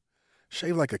culture.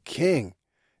 Shave like a king.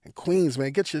 And Queens,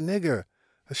 man, get your nigga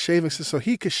a shaving system so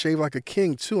he could shave like a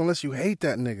king too, unless you hate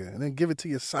that nigga, and then give it to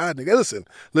your side nigga.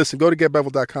 Listen, go to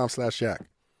getbevel.com/Jack.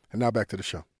 And now back to the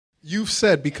show. You've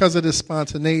said because of this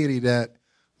spontaneity that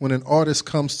when an artist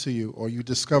comes to you or you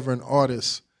discover an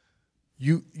artist,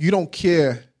 you don't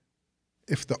care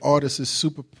if the artist is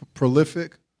super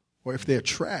prolific or if they're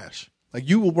trash. Like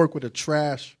you will work with a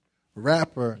trash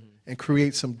rapper and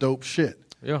create some dope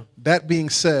shit. Yeah. That being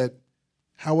said,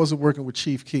 how was it working with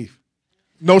Chief Keef?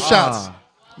 No shots.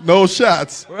 No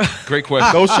shots. Great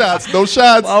question. No shots. No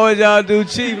shots. Why would y'all do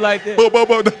Chief like that?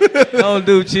 Don't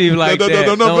do Chief like that.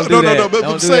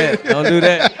 Don't do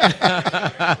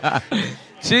that.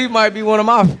 Chief might be one of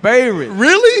my favorites.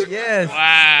 Really? Yes.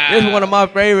 Wow. This is one of my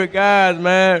favorite guys,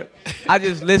 man. I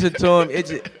just listen to him.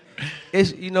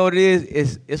 It's you know what it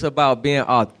is? It's about being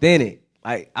authentic.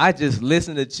 Like I just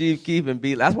listen to Chief Keef and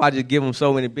beat. That's why I just give him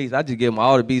so many beats. I just give him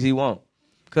all the beats he wants.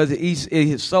 Because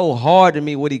it's so hard to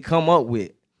me what he come up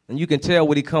with. And you can tell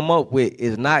what he come up with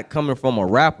is not coming from a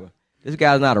rapper. This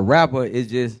guy's not a rapper.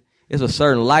 It's a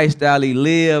certain lifestyle he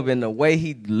live and the way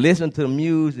he listen to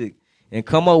music and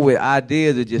come up with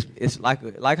ideas. It's like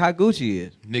how Gucci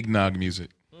is. Nig-nog music.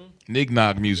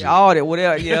 Nig-nog music. Yeah, all that,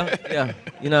 whatever, yeah.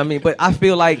 You know what I mean? But I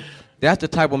feel like that's the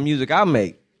type of music I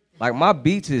make. Like my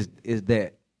beats is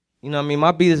that. You know what I mean?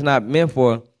 My beat is not meant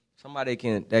for somebody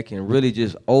that can really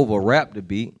just over rap the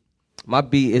beat. My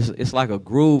beat it's like a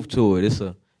groove to it.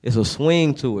 It's a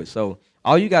swing to it. So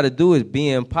all you got to do is be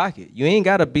in pocket. You ain't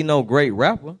got to be no great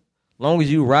rapper. Long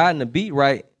as you riding the beat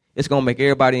right, it's gonna make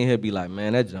everybody in here be like,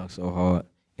 man, that junk's so hard.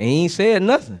 And he ain't said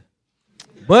nothing.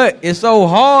 But it's so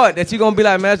hard that you're gonna be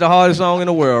like, man, that's the hardest song in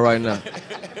the world right now.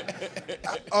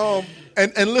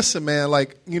 And listen, man,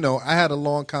 like, you know, I had a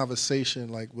long conversation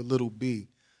like with Little B.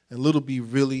 And Little B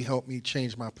really helped me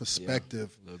change my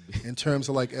perspective in terms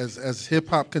of like as hip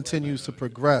hop continues to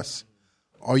progress,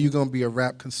 are you going to be a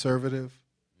rap conservative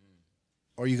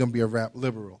or are you going to be a rap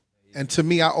liberal? And to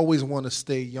me, I always want to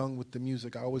stay young with the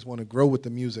music. I always want to grow with the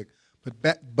music.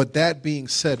 But that being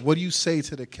said, what do you say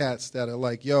to the cats that are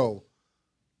like, yo,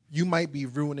 you might be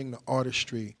ruining the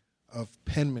artistry of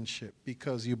penmanship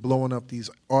because you're blowing up these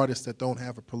artists that don't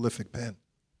have a prolific pen?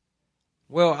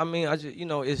 Well, I mean,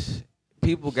 it's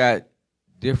people got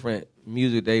different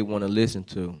music they want to listen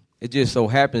to. It just so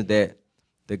happens that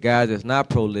the guys that's not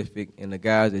prolific and the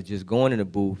guys that just going in the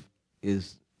booth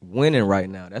is winning right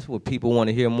now. That's what people want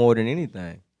to hear more than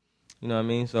anything. You know what I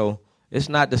mean? So it's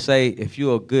not to say if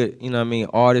you're a good, you know what I mean,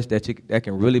 artist that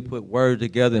can really put words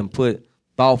together and put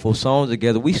thoughtful songs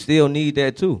together. We still need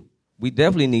that too. We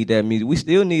definitely need that music. We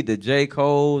still need the J.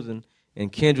 Cole's and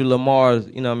Kendrick Lamar's,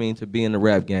 you know what I mean, to be in the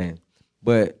rap game.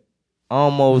 But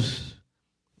almost,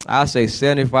 I say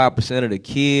 75% of the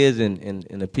kids and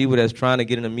the people that's trying to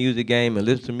get in the music game and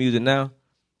listen to music now,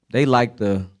 they like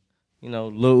the, you know,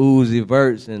 Lil Uzi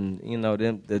Verts and, you know,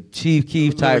 them the Chief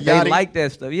Keef type. They like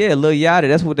that stuff. Yeah, Lil Yachty,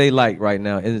 that's what they like right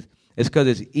now. It's because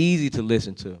it's easy to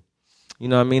listen to. You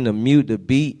know what I mean? The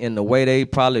beat, and the way they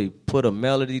probably put a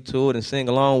melody to it and sing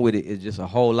along with it is just a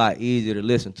whole lot easier to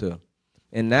listen to.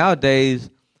 And nowadays,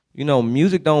 you know,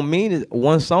 music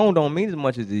one song don't mean as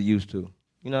much as it used to.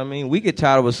 You know what I mean? We get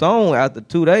tired of a song after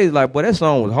 2 days, like, boy, that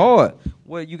song was hard.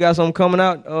 What, you got something coming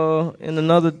out in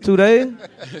another 2 days?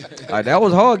 Like, that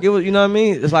was hard. You know what I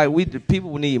mean? It's like the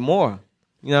people need more.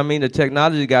 You know what I mean? The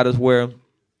technology got us where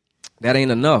that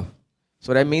ain't enough.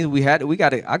 So that means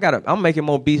I'm making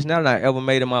more beats now than I ever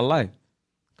made in my life.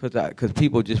 Cause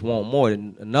people just want more.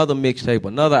 Another mixtape,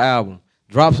 another album,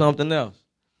 drop something else.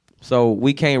 So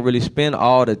we can't really spend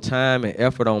all the time and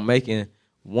effort on making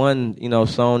one, you know,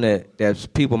 song that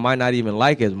people might not even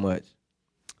like as much.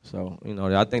 So, you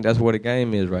know, I think that's where the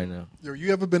game is right now. Yo,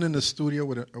 you ever been in the studio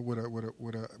with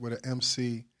a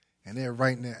MC and they're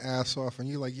writing their ass off and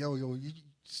you're like, yo,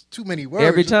 it's too many words.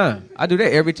 Every time. I do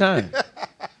that every time.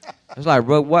 It's like,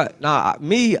 bro, what? Nah,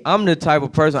 I'm the type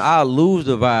of person, I'll lose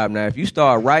the vibe now. If you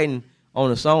start writing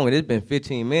on a song and it's been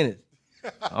 15 minutes,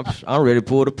 I'm ready to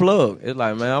pull the plug. It's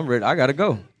like, man, I'm ready. I got to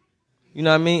go. You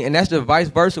know what I mean? And that's the vice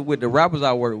versa with the rappers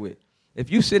I work with.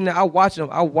 If you sitting there, I watch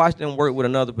them work with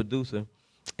another producer,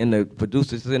 and the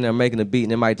producer's sitting there making the beat,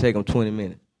 and it might take them 20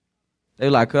 minutes. They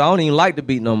like, cause I don't even like the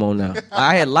beat no more now.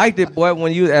 I had liked it, boy,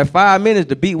 when you at 5 minutes,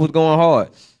 the beat was going hard.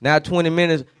 Now 20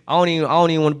 minutes, I don't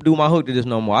even want to do my hook to this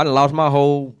no more. I done lost my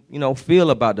whole, you know, feel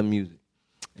about the music.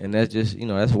 And that's just, you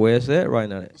know, that's where it's at right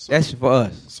now. That's for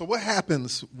us. So what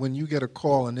happens when you get a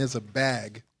call and there's a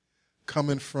bag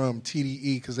coming from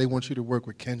TDE because they want you to work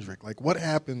with Kendrick? Like, what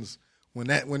happens when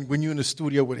you're in the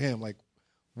studio with him? Like,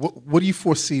 what do you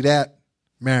foresee that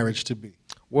marriage to be?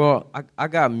 Well, I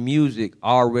got music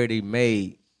already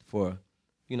made for,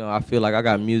 you know, I feel like I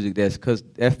got music because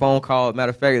that phone call, matter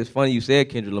of fact, it's funny you said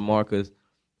Kendrick Lamar because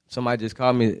somebody just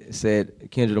called me and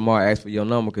said Kendrick Lamar asked for your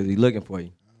number because he's looking for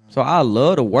you. So I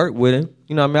love to work with him.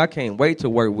 You know what I mean? I can't wait to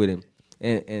work with him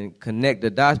and connect the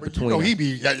dots between them.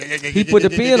 He put the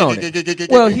pin on it.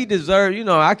 Well, he deserves, you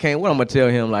know, I can't, what I'm going to tell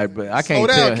him? Like, but I can't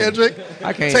tell him. Kendrick.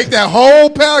 I can't. Take that whole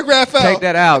paragraph out. Take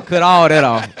that out. Cut all that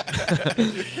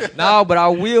off. No, but I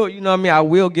will, you know what I mean? I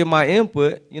will give my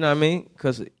input, you know what I mean?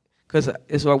 Because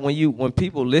it's like when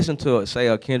people listen to, say,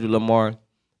 a Kendrick Lamar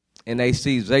and they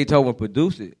see Zaytoven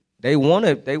produce it, they want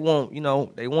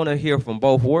to hear from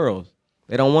both worlds.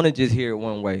 They don't want to just hear it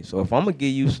one way. So if I'm going to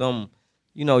give you some,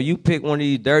 you know, you pick one of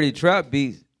these dirty trap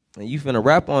beats and you finna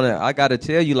rap on it, I got to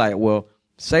tell you, like, well,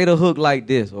 say the hook like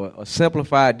this or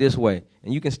simplify it this way.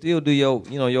 And you can still do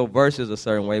your verses a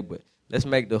certain way, but let's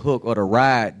make the hook or the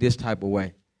ride this type of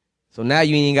way. So now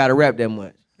you ain't got to rap that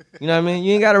much. You know what I mean?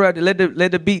 You ain't got to rap. Let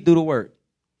the beat do the work.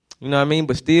 You know what I mean?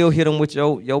 But still hit them with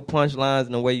your punchlines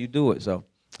and the way you do it. So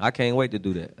I can't wait to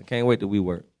do that. I can't wait till we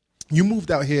work. You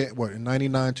moved out here, what, in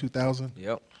 99, 2000?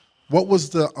 Yep. What was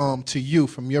the, to you,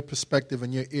 from your perspective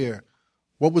and your ear,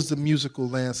 what was the musical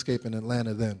landscape in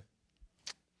Atlanta then?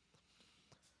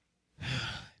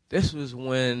 This was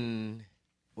when,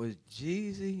 was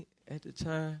Jeezy at the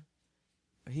time?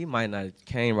 He might not have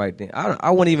came right then.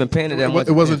 I wasn't even paying it that much.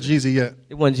 It wasn't Jeezy yet.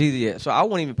 It wasn't Jeezy yet. So I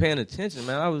wasn't even paying attention,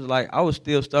 man. I was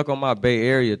still stuck on my Bay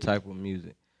Area type of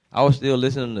music. I was still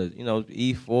listening to, you know,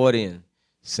 E40 and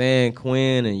San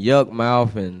Quinn and Yuck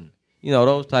Mouth and, you know,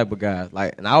 those type of guys.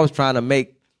 Like, and I was trying to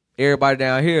make everybody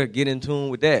down here get in tune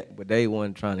with that, but they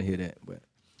wasn't trying to hear that. But,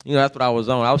 you know, that's what I was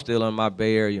on. I was still on my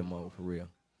Bay Area mode for real.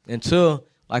 Until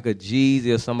like a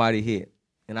Jeezy or somebody hit.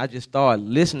 And I just started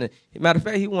listening. Matter of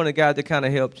fact, he one of the guys that kind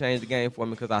of helped change the game for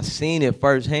me because I seen it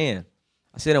firsthand.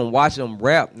 I sit and watch him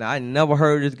rap. Now, I never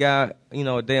heard this guy, you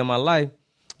know, a day in my life.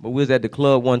 But we was at the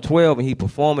Club 112 and he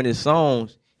performing his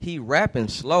songs. He rapping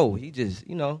slow. He just,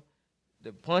 you know,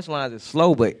 the punchlines is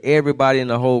slow, but everybody in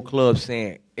the whole club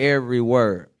saying every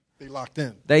word. They locked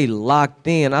in. They locked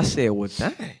in. I said, well,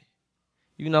 dang.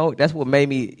 You know, that's what made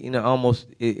me, you know, almost,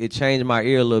 it changed my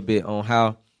ear a little bit on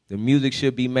how the music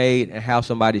should be made and how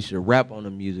somebody should rap on the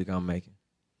music I'm making.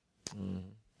 Mm.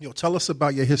 Yo, tell us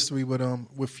about your history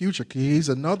with Future. 'Cause he's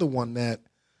another one that,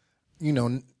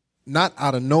 not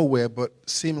out of nowhere, but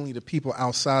seemingly the people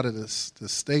outside of the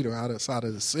state or outside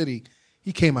of the city,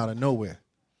 he came out of nowhere.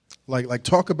 Like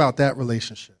talk about that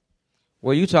relationship.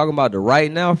 Well, you talking about the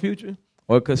right now Future?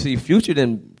 Or because see, Future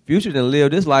didn't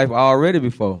live this life already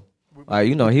before. Like,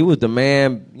 he was the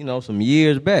man, some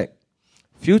years back.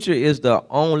 Future is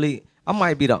I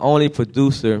might be the only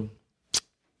producer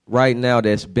right now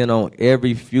that's been on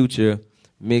every Future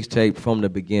mixtape from the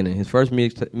beginning. His first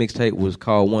mixtape was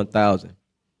called 1000.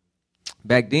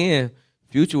 Back then,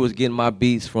 Future was getting my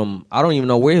beats from, I don't even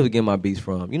know where he was getting my beats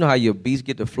from. You know how your beats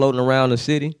get to floating around the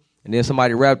city and then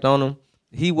somebody rapped on them?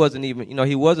 He wasn't even,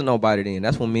 he wasn't nobody then.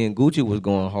 That's when me and Gucci was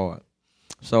going hard.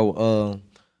 So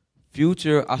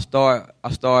Future, I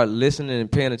started listening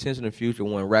and paying attention to Future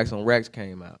when Racks on Racks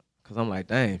came out. Because I'm like,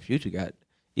 dang, Future got,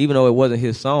 even though it wasn't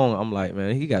his song, I'm like,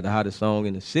 man, he got the hottest song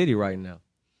in the city right now.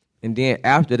 And then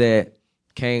after that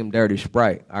came Dirty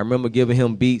Sprite. I remember giving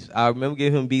him beats.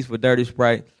 For Dirty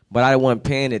Sprite, but I wasn't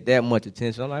paying it that much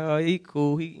attention. I'm like, oh, he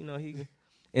cool. He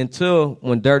until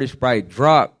when Dirty Sprite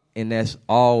dropped, and that's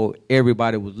all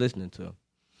everybody was listening to.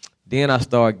 Then I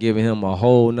started giving him a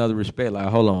whole nother respect. Like,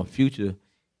 hold on, Future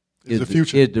is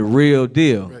the real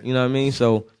deal. Right. You know what I mean?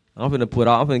 So I'm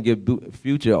gonna give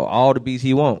Future all the beats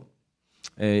he want.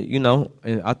 And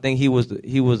and I think he was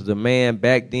the man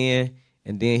back then.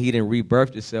 And then he didn't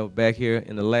rebirth himself back here.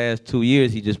 In the last 2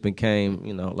 years, he just became,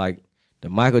 like the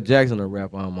Michael Jackson of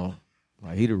rap almost.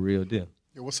 Like, he the real deal.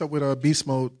 Yo, what's up with Beast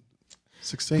Mode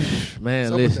 16?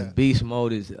 Man, listen, Beast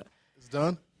Mode is... It's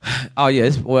done? Oh, yeah.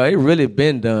 It really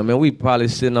been done, man. We probably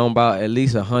sitting on about at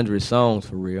least 100 songs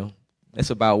for real.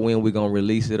 It's about when we're going to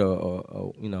release it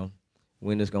or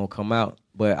when it's going to come out.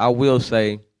 But I will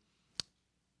say...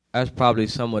 that's probably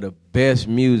some of the best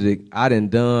music I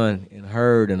done and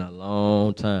heard in a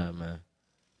long time, man.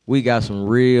 We got some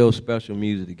real special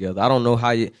music together. I don't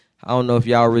know if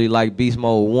y'all really like Beast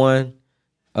Mode 1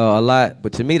 a lot,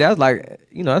 but to me that's like,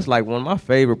 that's like one of my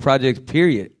favorite projects,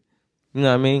 period. You know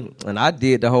what I mean? And I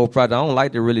did the whole project. I don't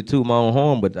like to really toot my own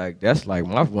horn, but that's like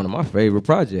one of my favorite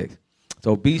projects.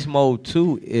 So Beast Mode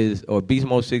 2 or Beast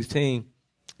Mode 16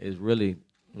 is really,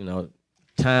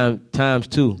 times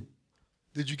 2.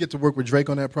 Did you get to work with Drake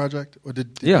on that project? Or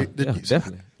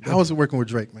definitely. How was it working with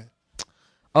Drake, man?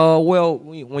 Well,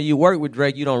 when you work with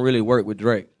Drake, you don't really work with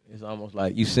Drake. It's almost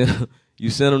like you send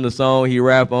him the song, he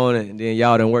rap on it, and then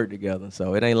y'all done work together.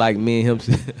 So it ain't like me and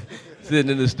him sitting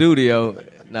in the studio.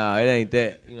 Nah, it ain't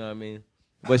that. You know what I mean?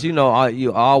 But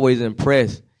you're always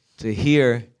impressed to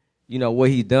hear, what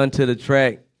he done to the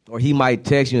track, or he might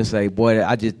text you and say, "Boy,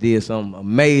 I just did something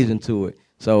amazing to it."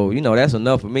 So that's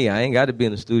enough for me. I ain't got to be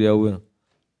in the studio with him.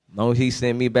 As long as he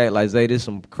sent me back like, Zay, there's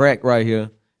some crack right here.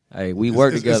 Hey, we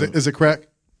work together. Is it crack?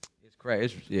 It's crack.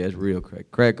 It's real crack.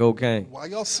 Crack cocaine. Why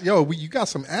you got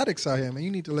some addicts out here, man.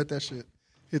 You need to let that shit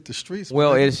hit the streets.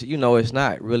 Well, man. it's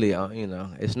not really,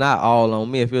 it's not all on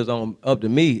me. If it was up to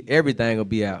me, everything will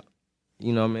be out.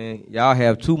 You know what I mean? Y'all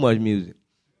have too much music.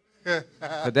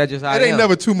 But that's just how it ain't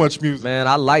never too much music. Man,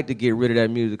 I like to get rid of that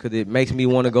music because it makes me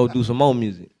want to go do some more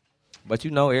music. But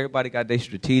everybody got their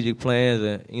strategic plans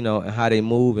and and how they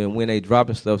move and when they drop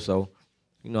and stuff. So,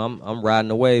 I'm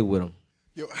riding away with them.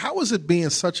 Yo, how is it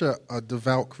being such a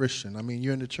devout Christian? I mean,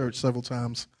 you're in the church several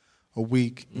times a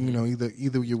week. Mm-hmm.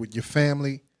 Either you're with your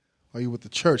family or you're with the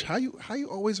church. How you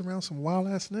always around some wild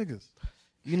ass niggas?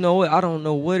 You know what? I don't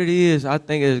know what it is. I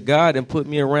think it's God that put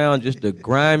me around just the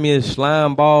grimiest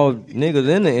slime ball niggas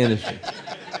in the industry.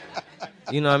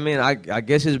 You know what I mean? I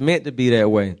guess it's meant to be that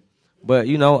way. But,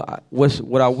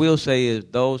 what I will say is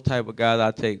those type of guys I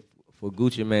take for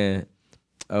Gucci Man,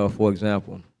 for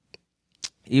example,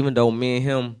 even though me and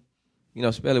him,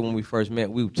 especially when we first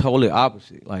met, we were totally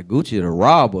opposite. Like, Gucci the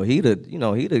robber. He the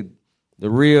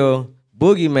real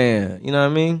boogeyman. You know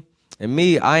what I mean? And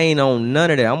me, I ain't on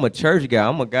none of that. I'm a church guy.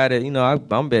 I'm a guy that,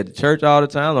 I'm at the church all the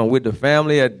time. I'm with the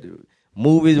family, at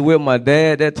movies with my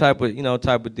dad, that type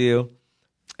of deal.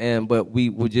 But we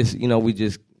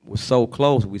were so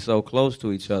close. We so close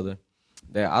to each other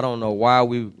that I don't know why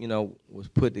we, was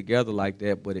put together like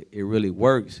that, but it really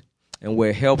works. And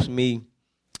what helps me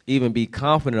even be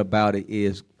confident about it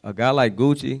is a guy like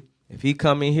Gucci, if he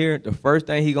come in here, the first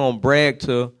thing he gonna brag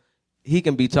to, he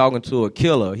can be talking to a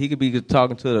killer. He could be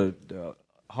talking to the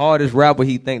hardest rapper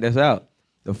he think that's out.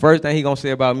 The first thing he gonna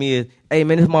say about me is, "Hey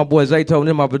man, this is my boy Zaytoven,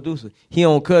 this is my producer. He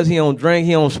don't cuss, he don't drink,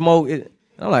 he don't smoke."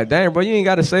 I'm like, "Dang, bro, you ain't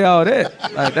got to say all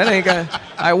that. Like, that ain't got.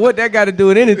 Like, what that got to do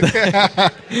with anything?"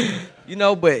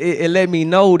 But it let me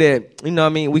know that,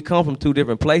 we come from two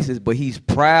different places, but he's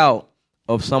proud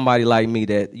of somebody like me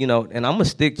that, and I'm going to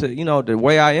stick to, the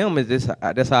way I am is this.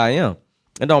 That's how I am.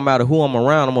 It don't matter who I'm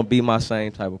around, I'm going to be my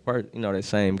same type of person, that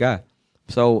same guy.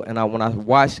 So, and when I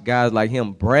watched guys like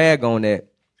him brag on that,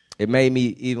 it made me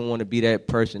even want to be that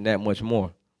person that much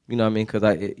more. You know what I mean?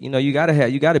 Because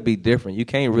you gotta be different. You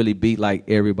can't really be like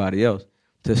everybody else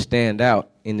to stand out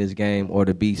in this game or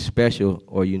to be special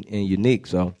or and unique.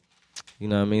 So, you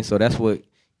know what I mean? So that's what,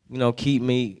 keep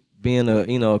me being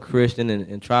a Christian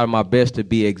and try my best to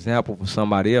be an example for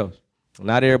somebody else.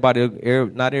 Not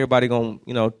everybody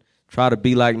gonna, try to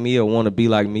be like me or want to be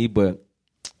like me, but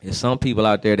there's some people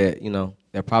out there that,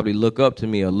 that probably look up to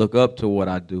me or look up to what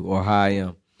I do or how I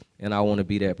am, and I want to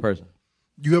be that person.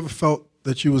 You ever felt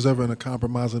that you was ever in a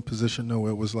compromising position, though,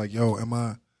 where it was like, yo, am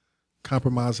I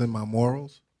compromising my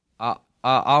morals?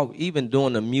 I even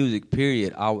doing the music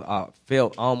period, I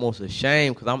felt almost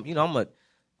ashamed because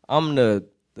I'm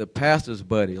the pastor's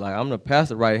buddy. Like, I'm the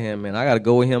pastor right hand man. I got to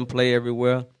go with him, play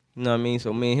everywhere. You know what I mean?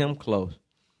 So me and him close.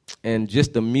 And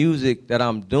just the music that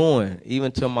I'm doing,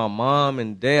 even to my mom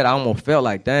and dad, I almost felt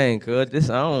like, dang, cuz this,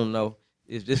 I don't know,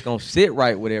 it's just going to sit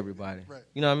right with everybody. Right.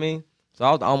 You know what I mean? So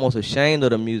I was almost ashamed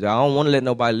of the music. I don't want to let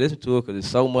nobody listen to it because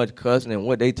there's so much cussing and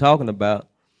what they talking about.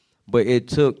 But it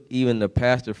took even the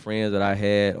pastor friends that I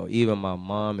had or even my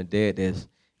mom and dad that's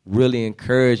really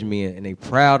encouraged me and they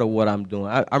proud of what I'm doing.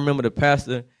 I remember the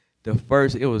pastor,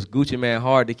 it was Gucci Mane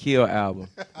Hard to Kill album.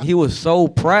 He was so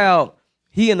proud.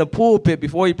 He in the pulpit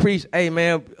before he preached, hey,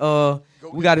 man,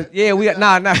 we got it. Yeah, he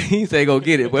didn't say go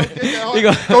get it. But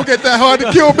go get that Hard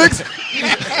to Kill mix.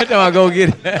 I thought I go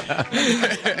get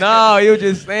it. No, he was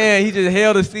just saying, he just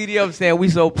held the CD up saying, we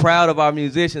so proud of our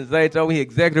musicians. Zaytoven, he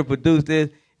executive produced this.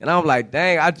 And I'm like,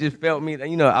 dang, I just felt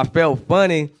I felt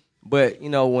funny. But,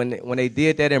 when they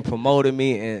did that and promoted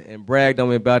me and bragged on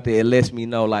me about that, it lets me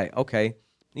know, like, okay,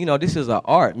 this is an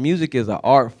art. Music is an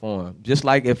art form. Just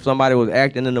like if somebody was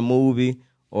acting in a movie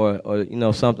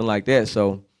or something like that.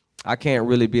 So I can't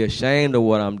really be ashamed of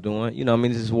what I'm doing.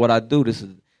 This is what I do. This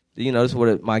is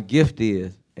what my gift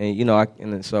is. And,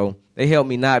 and so they help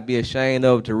me not be ashamed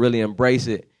of it, to really embrace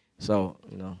it. So,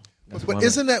 But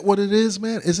isn't that what it is,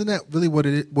 man? Isn't that really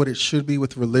what it should be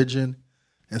with religion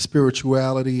and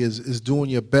spirituality is doing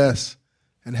your best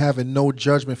and having no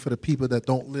judgment for the people that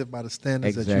don't live by the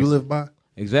standards that you live by?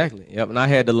 Exactly. Yep. And I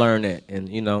had to learn that. And,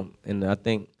 and I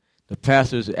think the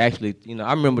pastors actually,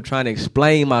 I remember trying to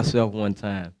explain myself one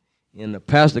time. And the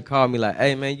pastor called me like,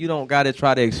 hey, man, you don't got to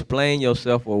try to explain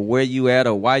yourself or where you at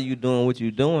or why you doing what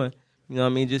you doing. You know what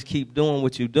I mean? Just keep doing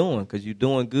what you're doing because you're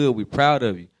doing good. We're proud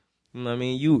of you. You know what I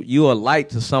mean? You a light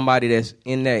to somebody that's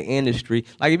in that industry.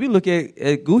 Like, if you look at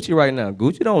Gucci right now,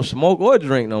 Gucci don't smoke or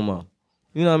drink no more.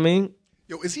 You know what I mean?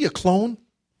 Yo, is he a clone?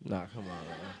 Nah, come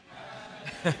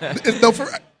on, man.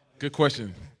 Good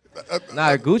question.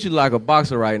 Nah, Gucci like a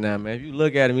boxer right now, man. If you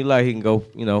look at him, he like he can go,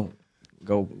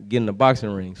 go get in the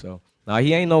boxing ring. So, now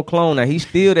he ain't no clone. Now, he's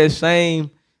still that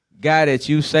same guy that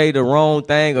you say the wrong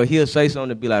thing or he'll say something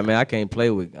to be like, man, I can't play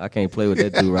with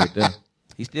that dude right there.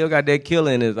 He still got that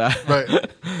killer in his eye.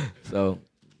 Right. So.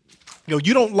 Yo,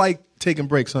 you don't like taking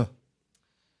breaks, huh?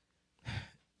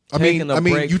 I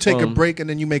mean, you take a break and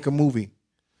then you make a movie.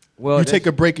 Well, you take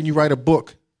a break and you write a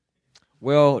book.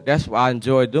 Well, that's why I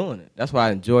enjoy doing it. That's why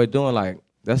I enjoy doing, like,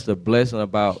 that's the blessing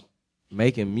about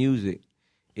making music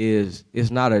is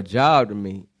it's not a job to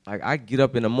me. Like, I get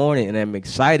up in the morning and I'm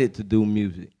excited to do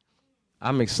music.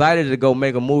 I'm excited to go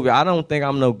make a movie. I don't think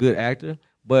I'm no good actor,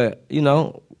 but,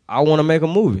 I want to make a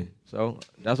movie. So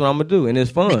that's what I'm going to do, and it's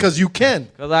fun. Because you can.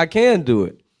 Because I can do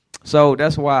it. So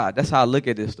that's how I look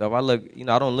at this stuff. I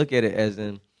don't look at it as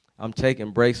in I'm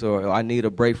taking breaks or I need a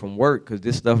break from work because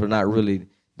this stuff is not really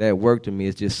that work to me.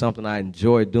 It's just something I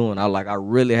enjoy doing. I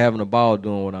really having a ball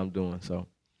doing what I'm doing. So,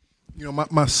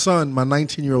 my son, my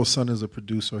 19-year-old son is a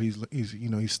producer. He's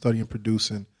studying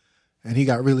producing, and he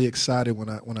got really excited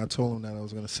when I told him that I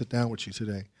was going to sit down with you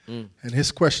today. And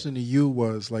his question to you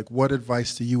was like, what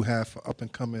advice do you have for up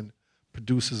and coming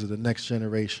producers of the next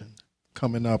generation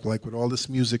coming up? Like, with all this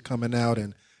music coming out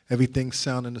and everything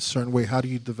sounding a certain way, how do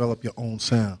you develop your own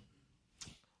sound?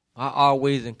 I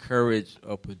always encourage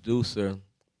a producer.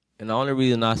 And the only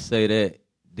reason I say that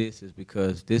this is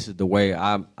because this is the way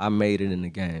I made it in the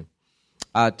game.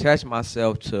 I attached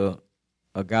myself to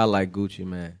a guy like Gucci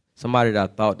Mane, somebody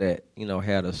that I thought that,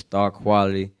 had a star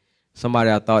quality,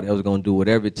 somebody I thought that was going to do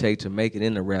whatever it takes to make it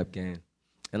in the rap game.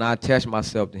 And I attached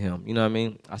myself to him. You know what I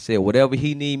mean? I said, whatever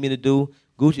he need me to do,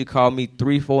 Gucci called me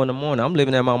 3, 4 in the morning. I'm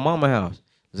living at my mama's house.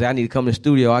 He said, I need to come to the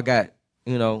studio. I got,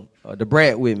 the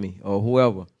brat with me or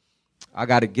whoever. I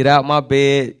got to get out my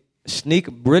bed, sneak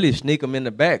them in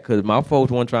the back because my folks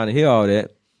weren't trying to hear all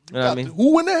that. You know what I mean?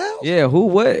 Who in the house? Yeah, who,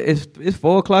 what? It's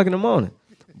 4 o'clock in the morning.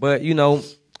 But, you know,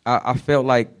 I felt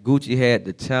like Gucci had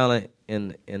the talent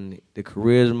and the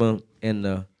charisma and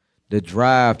the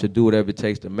drive to do whatever it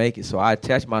takes to make it. So I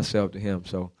attached myself to him.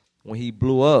 So when he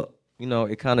blew up, you know,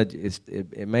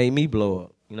 it made me blow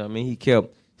up. You know what I mean? He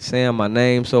kept saying my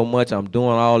name so much. I'm doing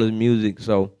all his music.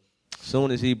 So as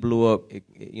soon as he blew up,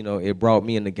 it brought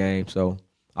me in the game. So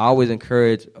I always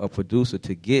encourage a producer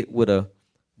to get with a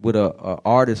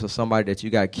artist or somebody that you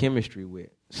got chemistry with,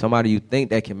 somebody you think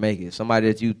that can make it, somebody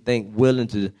that you think willing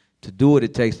to do what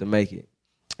it takes to make it.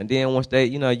 And then once they,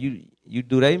 you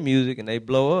do their music and they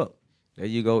blow up, there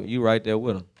you go, you right there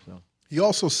with them. So. He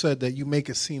also said that you make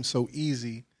it seem so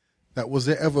easy. That was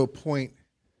there ever a point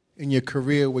in your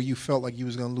career where you felt like you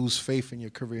was gonna lose faith in your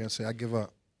career and say, I give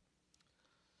up?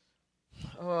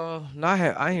 No,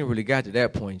 I ain't really got to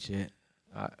that point yet.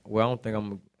 I don't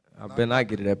think I better not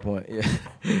get to that point.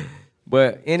 Yeah.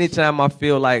 But anytime I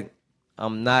feel like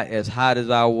I'm not as hot as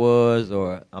I was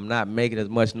or I'm not making as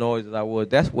much noise as I was,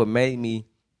 that's what made me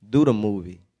do the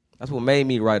movie. That's what made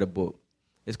me write a book.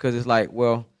 It's because it's like,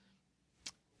 well,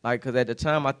 like, because at the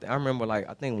time, I remember, like,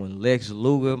 I think when Lex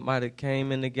Luger might have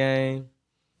came in the game,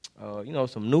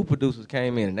 some new producers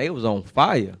came in, and they was on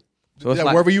fire. So Did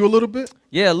that worry you a little bit?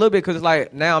 Yeah, a little bit, because it's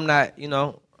like, now I'm not,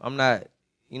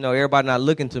 everybody not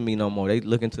looking to me no more. They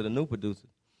looking to the new producers.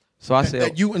 So I said.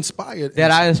 That you inspired. That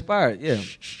I inspired, yeah.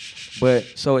 But,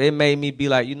 so it made me be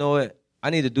like, you know what? I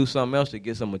need to do something else to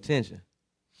get some attention.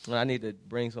 I need to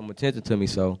bring some attention to me,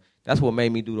 so that's what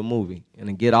made me do the movie. And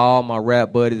then get all my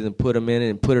rap buddies and put them in it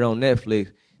and put it on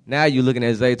Netflix. Now you're looking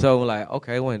at Zaytoven like,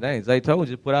 okay, well, dang, Zaytoven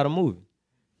just put out a movie.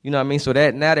 You know what I mean? So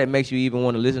that makes you even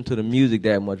want to listen to the music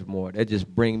that much more. That just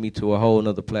brings me to a whole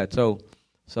nother plateau.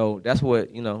 So that's what,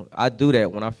 I do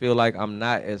that. When I feel like I'm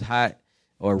not as hot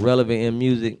or relevant in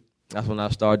music, that's when I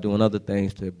start doing other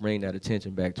things to bring that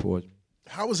attention back towards me.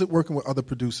 How is it working with other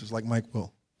producers like Mike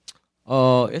Will?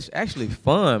 It's actually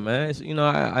fun, man. It's,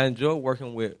 I enjoy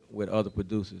working with other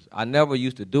producers. I never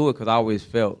used to do it because I always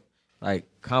felt like,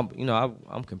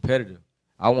 I'm competitive.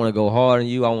 I want to go harder than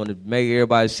you. I want to make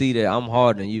everybody see that I'm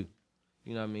harder than you.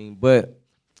 You know what I mean? But,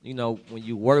 when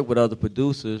you work with other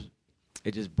producers,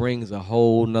 it just brings a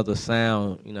whole nother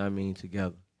sound,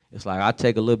 together. It's like I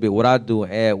take a little bit what I do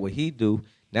and add what he do.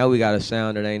 Now we got a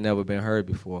sound that ain't never been heard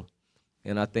before.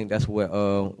 And I think that's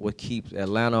what keeps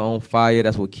Atlanta on fire.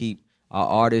 That's what keeps our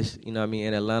artists, in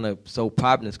Atlanta so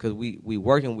popular, because we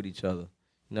working with each other.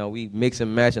 We mix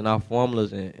and matching our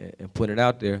formulas and put it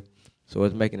out there, so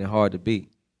it's making it hard to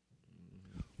beat.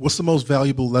 What's the most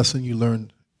valuable lesson you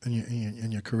learned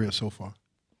in your career so far?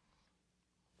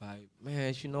 Like,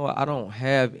 man, I don't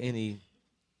have any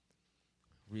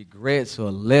regrets or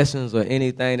lessons or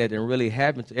anything that didn't really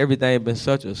happen. Everything been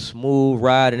such a smooth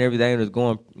ride, and everything was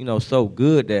going, so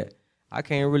good that I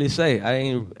can't really say.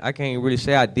 I can't really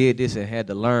say I did this and had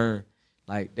to learn.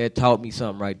 Like, that taught me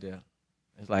something right there.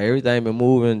 It's like everything been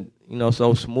moving,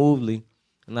 so smoothly,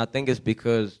 and I think it's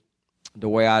because the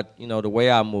way I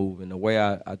move and the way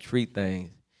I treat things,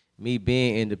 me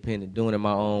being independent, doing it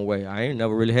my own way. I ain't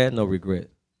never really had no regrets.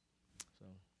 So.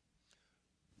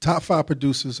 Top 5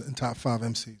 producers and top 5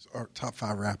 MCs or top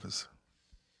 5 rappers.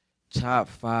 Top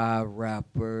 5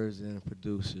 rappers and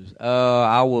producers.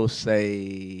 I will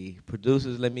say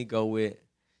producers. Let me go with.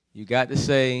 You got to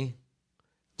say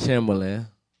Timberland.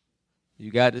 You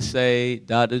got to say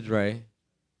Dr. Dre.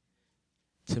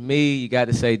 To me, you got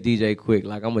to say DJ Quick.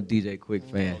 Like, I'm a DJ Quick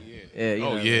fan.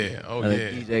 Oh yeah.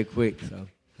 DJ Quick. So.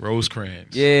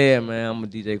 Rosecrans. Yeah, man. I'm a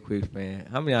DJ Quick fan.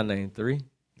 How many I named? 3?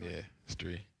 Yeah, it's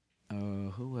 3.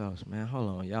 Who else, man? Hold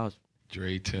on, y'all.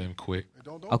 Dre, Tim, Quick.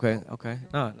 Okay.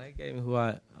 No, they gave me who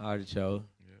I already chose.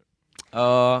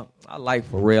 Yeah. I like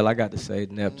Pharrell. I got to say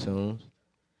Neptunes,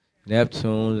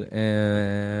 and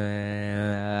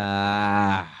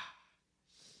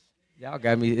y'all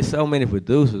got me. It's so many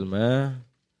producers, man.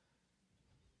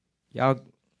 Y'all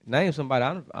name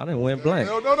somebody. I didn't win blank.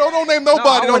 No, don't name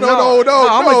nobody. No.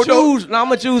 I'm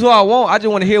gonna choose who I want. I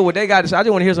just want to hear what they got to say. I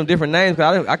just want to hear some different names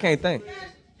because I can't think.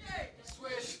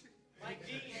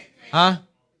 Huh?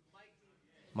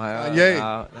 No,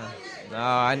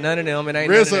 none of them. It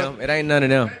ain't none of them. It ain't none of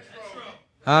them.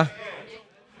 Huh?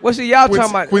 Well, see, y'all talking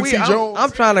about Quincy Jones.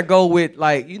 I'm trying to go with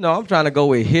I'm trying to go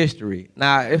with history.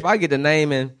 Now, if I get the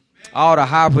naming all the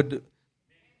high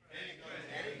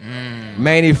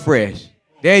Manny Fresh.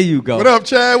 There you go. What up,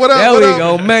 Chad? What up? There what we up?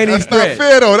 go, Manny That's Fresh. not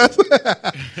fair though. That's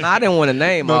I didn't want to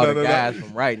name all the guys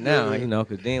from right now,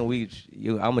 because then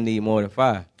I'm gonna need more than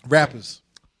 5 rappers.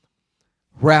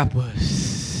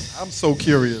 Rappers. I'm so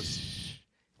curious.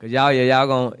 Cause y'all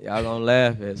gonna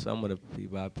laugh at some of the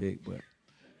people I picked, but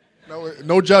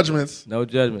No judgments. No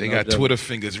judgment. They no got judgment. Twitter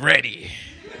fingers ready.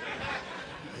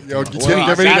 Yo, Well,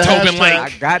 I Zaytoven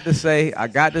like. got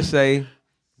to say,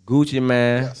 Gucci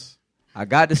Man. Yes. I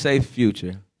got to say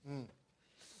Future.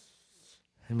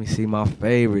 Let me see my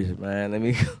favorites, man. Let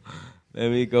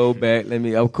me go back.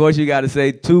 Of course, you got to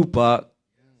say Tupac.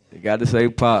 You got to say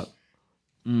Pop.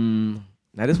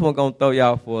 Now this one gonna throw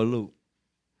y'all for a loop.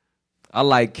 I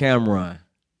like Cameron.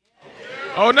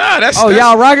 Oh, nah, that's.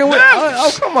 Y'all rocking with?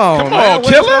 Come on, Come man. on,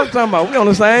 What killer. I'm talking about? We on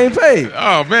the same page.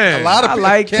 Oh, man. A lot of I people,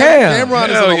 like Cam. Cameron is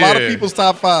in Hell a lot of yeah. people's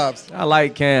top fives. I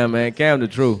like Cam, man. Cam the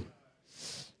truth.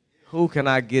 Who can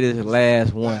I get his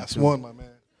last one? Last one, my man.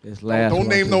 His last Don't one.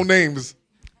 name to? no names.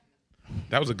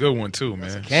 That was a good one, too,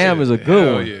 man. Cam Shit. is a good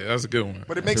Hell one. yeah, that was a good one.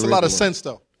 But it makes a Terrific lot of one. sense,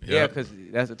 though. Yeah, because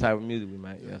that's the type of music we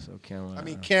make. Yeah, so Cameron. I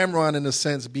mean, Cameron, in a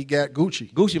sense, begat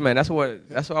Gucci. Gucci, man. That's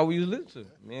all we used to listen to.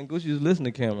 Me and Gucci used to listen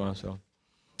to Cameron. So,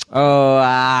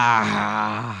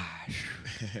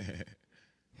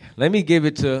 let me give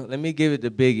it to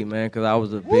Biggie, man, because I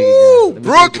was a Biggie Woo! guy.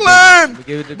 Brooklyn! Let me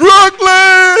give it to Biggie.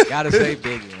 Brooklyn! Gotta say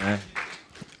Biggie,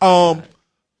 man.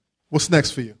 What's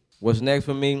next for you? What's next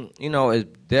for me? It's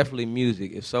definitely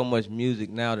music. It's so much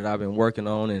music now that I've been working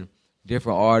on and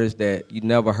different artists that you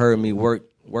never heard me work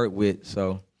with.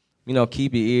 So,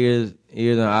 keep your ears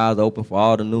and eyes open for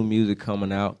all the new music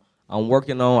coming out. I'm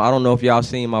working on, I don't know if y'all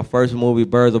seen my first movie,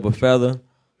 Birds of a Feather.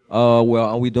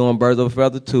 Well, we doing Birds of a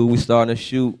Feather 2. We starting to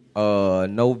shoot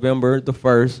November the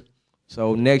 1st.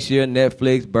 So next year,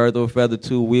 Netflix, Birds of a Feather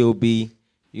 2 will be,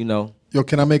 Yo,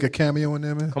 can I make a cameo in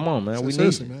there, man? Come on, man.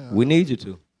 Seriously, man. We need you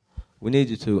to. We need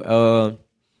you to.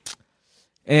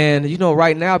 And,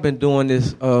 right now I've been doing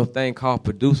this thing called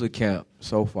Producer Camp.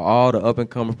 So for all the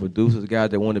up-and-coming producers, guys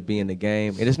that want to be in the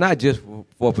game, and it's not just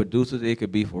for producers. It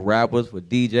could be for rappers, for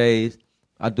DJs.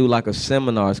 I do like a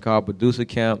seminar. It's called Producer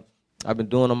Camp. I've been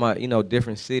doing them my,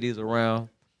 different cities around,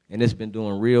 and it's been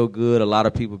doing real good. A lot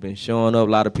of people been showing up.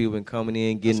 A lot of people been coming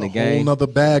in, getting the game. Whole nother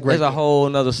bag right There's a whole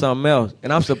nother something else.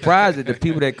 And I'm surprised at the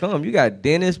people that come. You got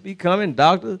dentists be coming,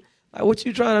 doctors. Like, what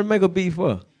you trying to make a beat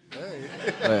for?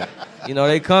 But,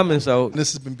 they coming, so.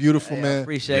 This has been beautiful, I man.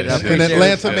 appreciate it. Yes, I In appreciate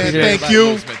Atlanta, it. man, Appreciate it. thank you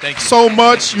Man, thank you. so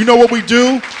much. You know what we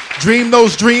do. Dream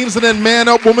those dreams and then man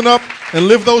up, woman up, and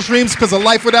live those dreams, because a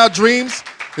life without dreams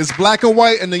is black and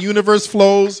white, and the universe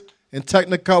flows in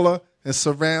Technicolor and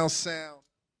surround sound.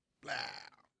 Blah.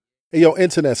 Hey, yo,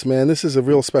 internets, man, this is a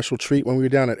real special treat. When we were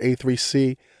down at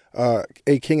A3C,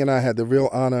 A. King and I had the real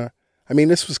honor. I mean,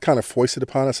 this was kind of foisted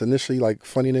upon us initially, like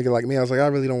funny nigga like me. I was like, I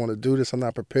really don't want to do this. I'm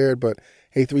not prepared. But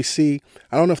A3C,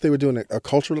 I don't know if they were doing a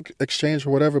cultural exchange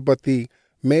or whatever, but the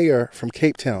mayor from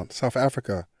Cape Town, South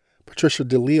Africa, Patricia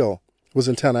de Lille, was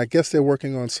in town. I guess they're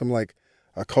working on some like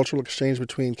a cultural exchange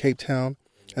between Cape Town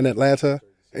and Atlanta,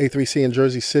 A3C in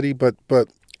Jersey City. But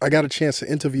I got a chance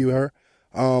to interview her.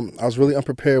 I was really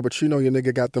unprepared, but your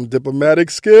nigga got them diplomatic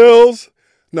skills.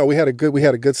 No, we had a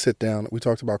good sit down. We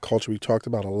talked about culture. We talked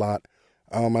about a lot.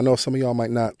 I know some of y'all might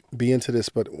not be into this,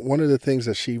 but one of the things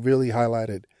that she really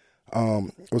highlighted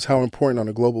was how important on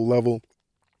a global level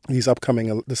this upcoming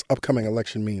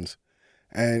election means.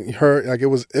 And her, like, it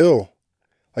was ill.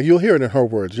 Like, you'll hear it in her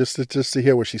words, just to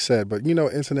hear what she said. But,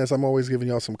 internets, I'm always giving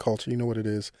y'all some culture. You know what it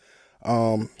is.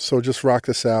 So just rock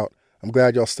this out. I'm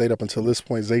glad y'all stayed up until this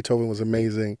point. Zaytoven was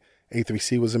amazing.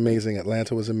 A3C was amazing.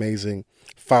 Atlanta was amazing.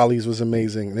 Follies was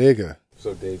amazing. Nigga.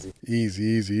 So Daisy.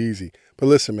 Easy. But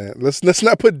listen, man, let's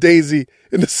not put Daisy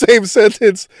in the same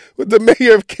sentence with the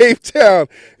mayor of Cape Town.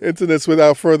 Internets,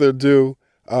 without further ado,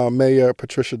 Mayor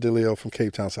Patricia de Lille from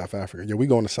Cape Town, South Africa. Yeah, we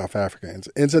going to South Africa.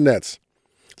 Internets,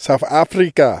 South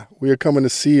Africa, we are coming to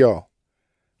see y'all.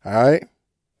 All right?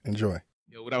 Enjoy.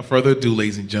 Yo, without further ado,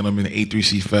 ladies and gentlemen, the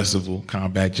A3C Festival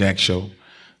Combat Jack Show,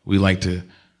 we'd like to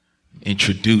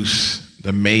introduce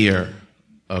the mayor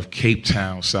of Cape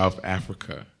Town, South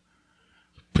Africa,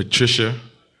 Patricia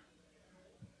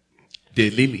de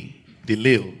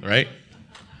Lille, right?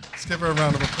 Let's give her a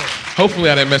round of applause. Hopefully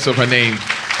I didn't mess up her name.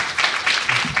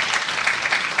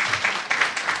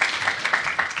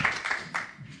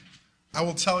 I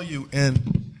will tell you,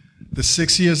 in the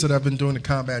 6 years that I've been doing the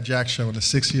Combat Jack Show and the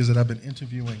 6 years that I've been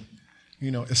interviewing,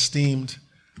 esteemed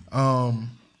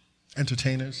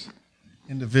entertainers,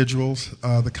 individuals,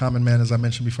 the common man, as I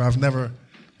mentioned before, I've never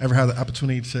ever had the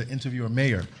opportunity to interview a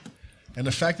mayor. And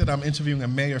the fact that I'm interviewing a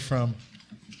mayor from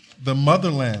the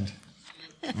motherland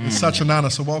is such an honor.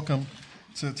 So welcome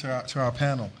to our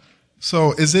panel.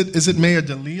 So is it Mayor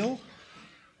de Lille?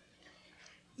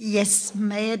 Yes,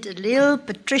 Mayor de Lille.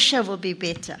 Patricia will be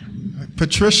better.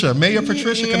 Patricia, Mayor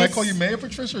Patricia. Can I Yes. call you Mayor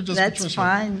Patricia or just That's Patricia?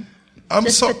 fine.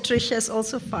 Patricia is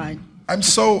also fine. I'm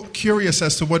so curious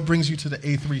as to what brings you to the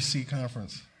A3C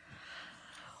conference.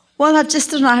 Well, I've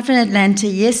just arrived in Atlanta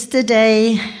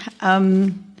yesterday.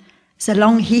 It's a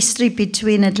long history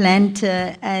between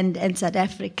Atlanta and South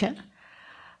Africa.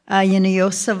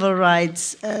 Your civil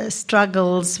rights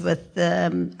struggles with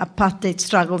apartheid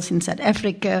struggles in South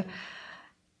Africa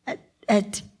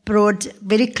had brought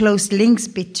very close links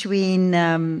between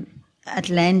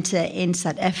Atlanta and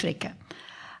South Africa.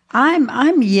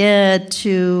 I'm here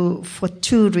for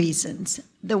two reasons.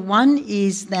 The one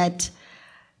is that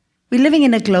we're living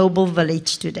in a global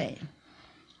village today.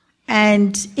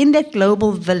 And in that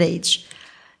global village,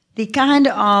 the kind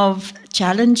of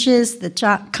challenges, the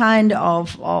kind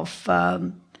of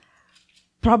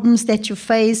problems that you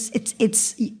face,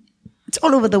 it's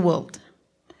all over the world.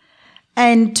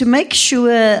 And to make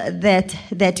sure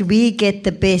that we get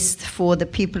the best for the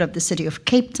people of the city of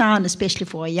Cape Town, especially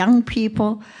for our young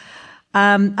people,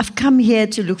 I've come here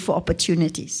to look for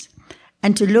opportunities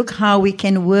and to look how we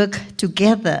can work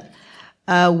together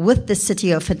with the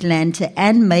city of Atlanta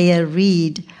and Mayor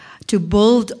Reid to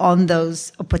build on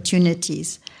those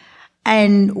opportunities.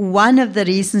 And one of the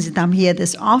reasons that I'm here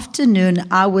this afternoon,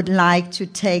 I would like to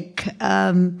take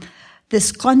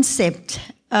this concept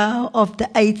of the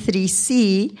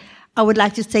A3C, I would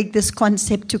like to take this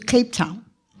concept to Cape Town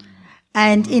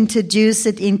and introduce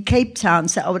it in Cape Town.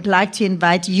 So I would like to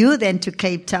invite you then to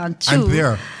Cape Town too. I'm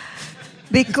there.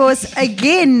 Because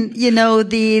again,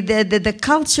 the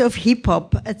culture of hip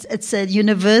hop, it's a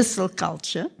universal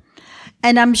culture.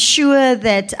 And I'm sure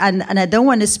that, and I don't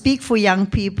want to speak for young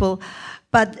people,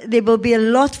 but there will be a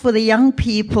lot for the young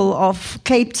people of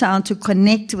Cape Town to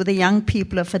connect with the young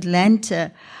people of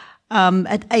Atlanta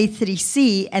at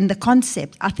A3C and the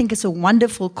concept. I think it's a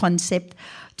wonderful concept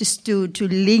just to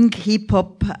link hip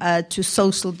hop to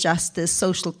social justice,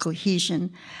 social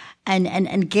cohesion.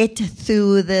 And get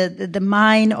through the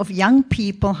mind of young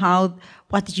people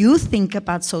what you think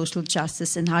about social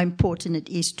justice and how important it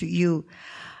is to you.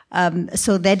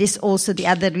 So that is also the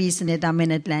other reason that I'm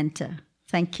in Atlanta.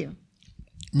 Thank you.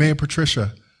 Mayor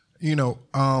Patricia,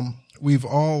 we've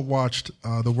all watched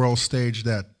the world stage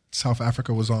that South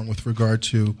Africa was on with regard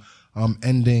to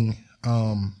ending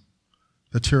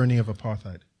the tyranny of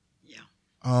apartheid.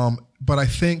 Yeah. But I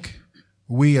think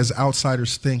we as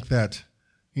outsiders think that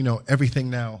everything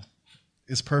now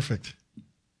is perfect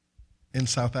in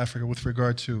South Africa with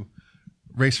regard to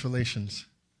race relations.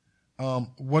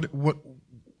 What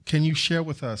can you share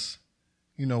with us,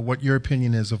 what your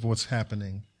opinion is of what's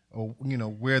happening, or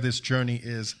where this journey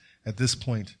is at this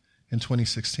point in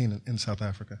 2016 in South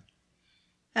Africa?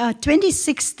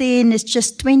 2016 is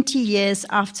just 20 years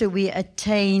after we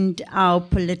attained our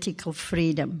political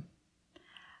freedom.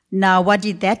 Now, what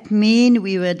did that mean?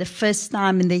 We were the first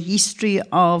time in the history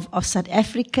of South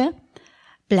Africa,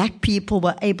 black people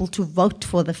were able to vote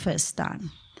for the first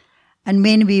time. And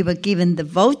when we were given the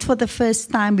vote for the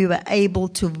first time, we were able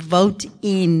to vote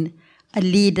in a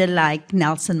leader like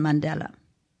Nelson Mandela.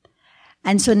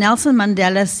 And so Nelson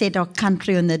Mandela set our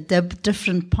country on a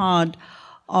different part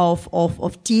of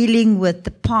dealing with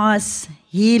the past,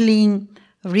 healing,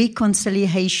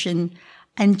 reconciliation,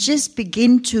 and just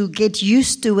begin to get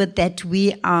used to it that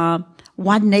we are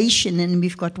one nation and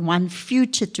we've got one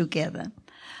future together.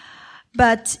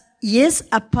 But yes,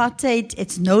 apartheid,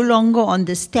 it's no longer on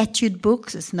the statute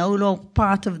books, it's no longer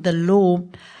part of the law,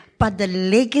 but the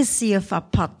legacy of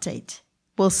apartheid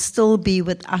will still be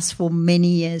with us for many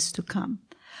years to come.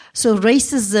 So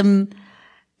racism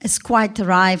is quite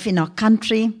rife in our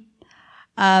country.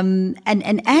 And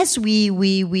as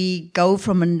we go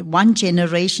from one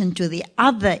generation to the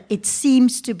other, it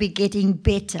seems to be getting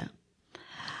better.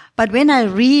 But when I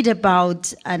read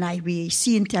about, and we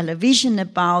see in television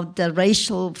about the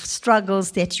racial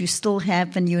struggles that you still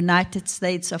have in the United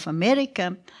States of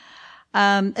America,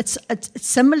 it's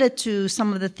similar to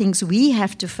some of the things we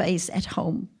have to face at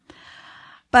home.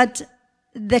 But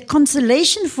the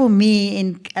consolation for me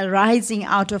in rising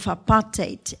out of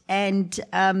apartheid and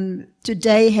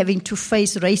today having to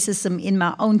face racism in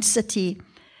my own city,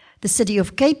 the city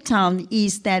of Cape Town,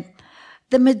 is that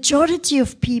the majority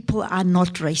of people are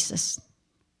not racist.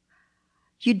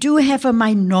 You do have a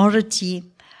minority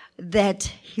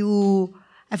who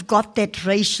have got that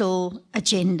racial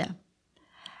agenda.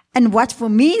 And what for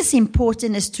me is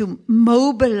important is to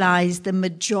mobilize the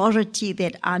majority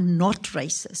that are not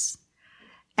racist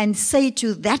and say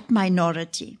to that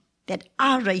minority that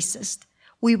are racist,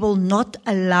 we will not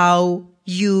allow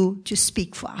you to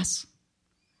speak for us.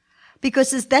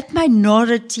 Because it's that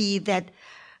minority that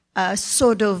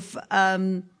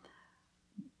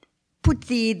put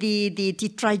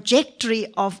the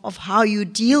trajectory of how you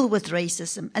deal with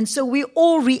racism. And so we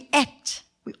all react.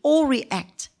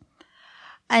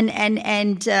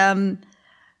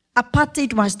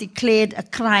 Apartheid was declared a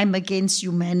crime against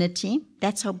humanity.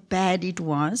 That's how bad it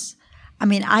was. I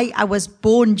mean, I was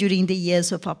born during the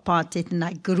years of apartheid, and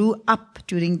I grew up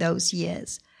during those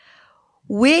years.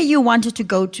 Where you wanted to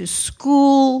go to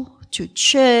school, to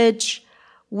church,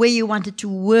 where you wanted to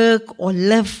work or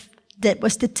live, that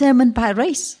was determined by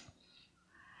race.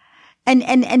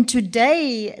 And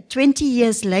today, 20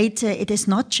 years later, it has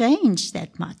not changed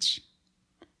that much.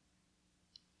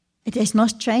 It has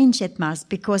not changed that much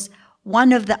because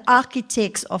one of the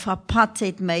architects of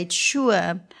apartheid made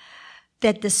sure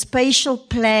that the spatial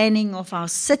planning of our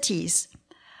cities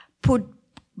put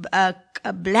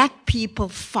black people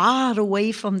far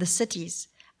away from the cities.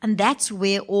 And that's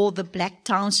where all the black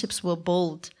townships were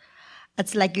built.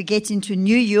 It's like you get into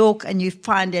New York and you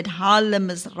find that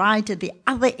Harlem is right at the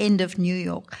other end of New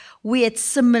York. We had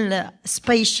similar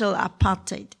spatial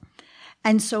apartheid.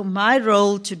 And so my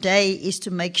role today is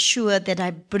to make sure that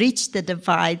I bridge the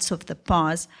divides of the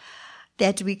past,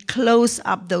 that we close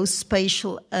up those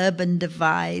spatial urban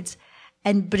divides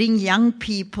and bring young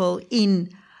people in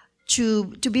to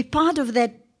be part of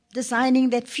that, designing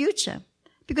that future.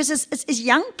 Because as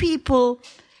young people,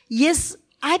 yes,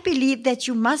 I believe that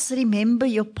you must remember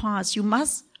your past. You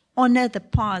must honor the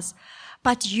past.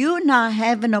 But you now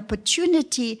have an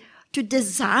opportunity to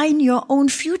design your own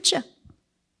future.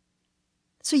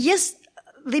 So yes,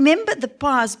 remember the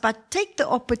past, but take the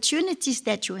opportunities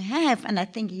that you have. And I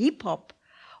think hip-hop,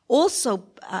 also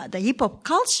the hip-hop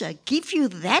culture, give you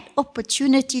that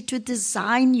opportunity to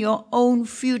design your own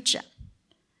future.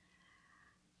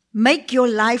 Make your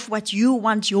life what you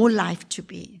want your life to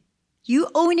be. You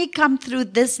only come through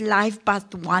this life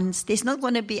but once. There's not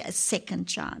going to be a second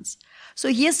chance. So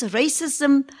yes,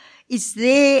 racism is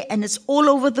there and it's all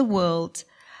over the world.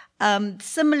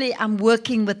 Similarly, I'm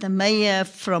working with the mayor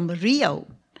from Rio,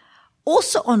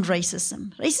 also on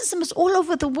racism. Racism is all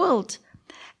over the world.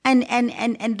 And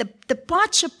the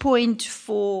departure point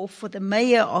for the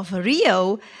mayor of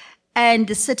Rio and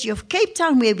the city of Cape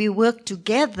Town, where we work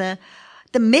together,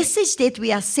 the message that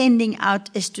we are sending out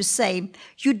is to say,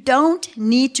 you don't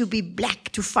need to be black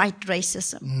to fight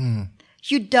racism.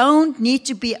 You don't need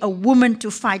to be a woman to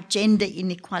fight gender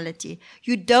inequality.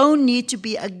 You don't need to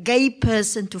be a gay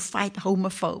person to fight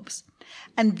homophobes.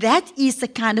 And that is the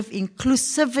kind of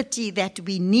inclusivity that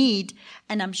we need.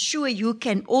 And I'm sure you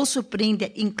can also bring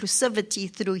that inclusivity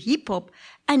through hip-hop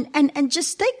and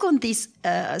just take on these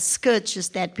scourges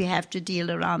that we have to deal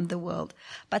around the world.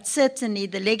 But certainly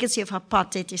the legacy of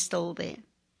apartheid is still there.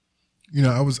 You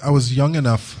know, I was young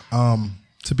enough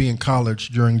to be in college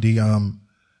during the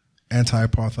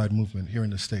anti-apartheid movement here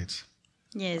in the States.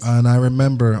 Yes. And I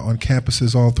remember on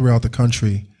campuses all throughout the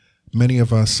country, many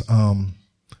of us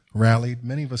rallied.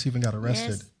 Many of us even got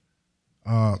arrested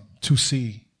to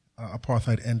see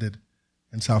apartheid ended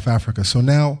in South Africa. So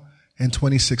now in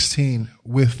 2016,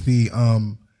 with the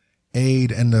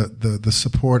aid and the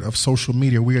support of social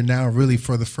media, we are now really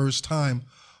for the first time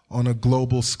on a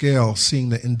global scale seeing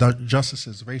the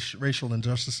injustices, racial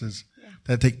injustices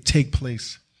that take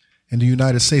place in the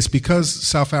United States. Because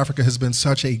South Africa has been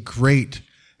such a great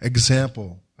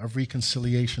example of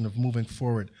reconciliation, of moving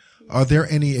forward. Is there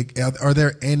any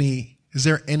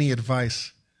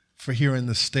advice for here in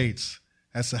the States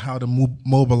as to how to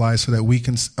mobilize so that we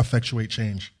can effectuate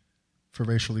change for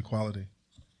racial equality?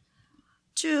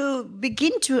 To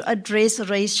begin to address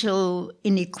racial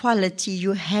inequality,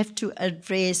 you have to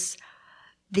address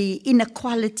the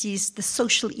inequalities, the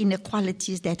social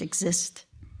inequalities that exist.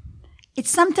 It's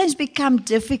sometimes become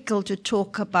difficult to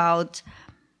talk about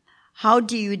how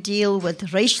do you deal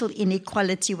with racial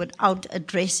inequality without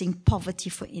addressing poverty,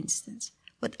 for instance,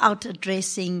 without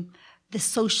addressing the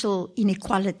social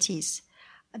inequalities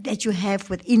that you have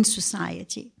within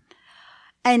society.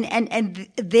 And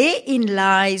therein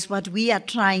lies what we are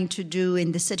trying to do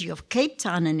in the city of Cape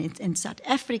Town and in South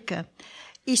Africa,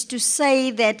 is to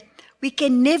say that we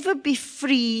can never be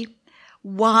free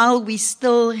while we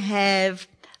still have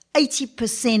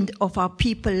 80% of our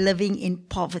people living in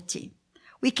poverty.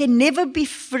 We can never be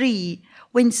free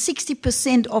when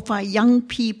 60% of our young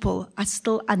people are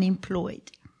still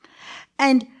unemployed.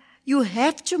 And you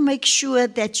have to make sure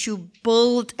that you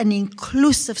build an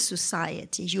inclusive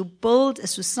society. You build a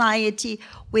society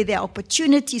where there are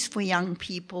opportunities for young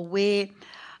people, where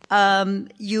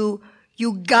you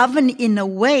govern in a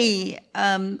way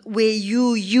where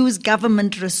you use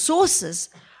government resources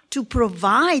to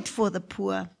provide for the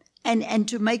poor and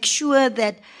to make sure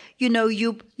that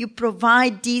you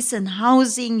provide decent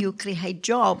housing, you create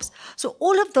jobs. So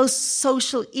all of those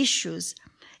social issues,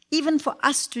 even for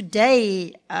us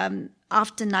today,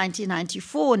 after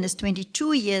 1994, and it's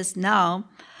 22 years now,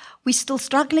 we're still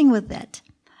struggling with that.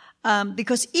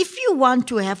 Because if you want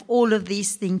to have all of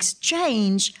these things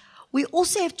change, we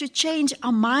also have to change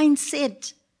our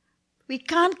mindset. We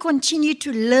can't continue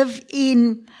to live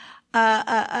in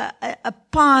a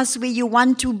past where you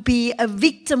want to be a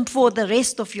victim for the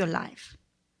rest of your life.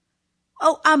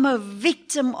 Oh, I'm a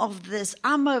victim of this.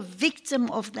 I'm a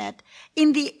victim of that.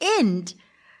 In the end,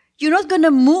 you're not going to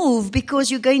move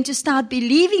because you're going to start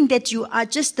believing that you are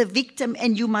just a victim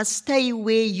and you must stay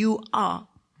where you are.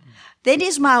 That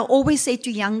is why I always say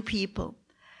to young people,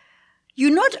 you're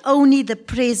not only the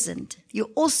present, you're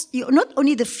not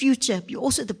only the future, you're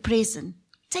also the present.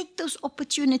 Take those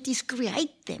opportunities,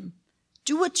 create them.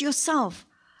 Do it yourself.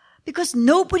 Because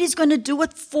nobody's going to do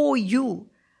it for you.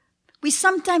 We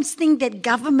sometimes think that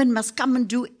government must come and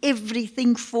do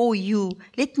everything for you.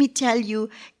 Let me tell you,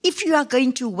 if you are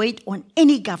going to wait on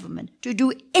any government to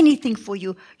do anything for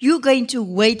you, you're going to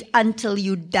wait until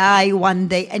you die one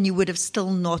day and you would have still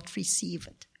not received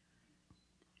it.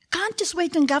 Can't just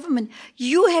wait on government.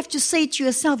 You have to say to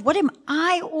yourself, what am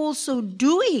I also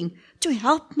doing to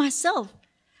help myself?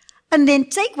 And then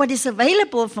take what is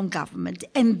available from government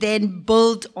and then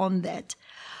build on that.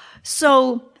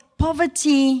 So,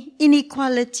 poverty,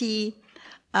 inequality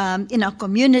in our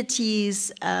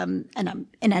communities, and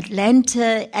in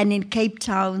Atlanta and in Cape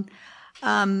Town,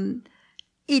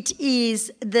 it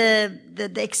is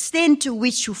the extent to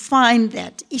which you find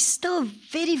that is still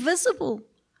very visible.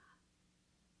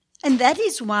 And that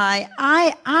is why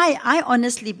I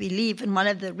honestly believe, and one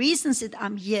of the reasons that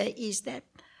I'm here is that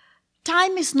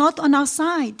time is not on our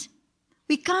side.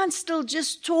 We can't still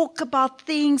just talk about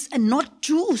things and not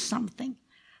do something.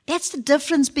 That's the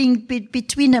difference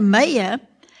between a mayor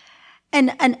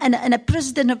and a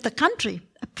president of the country.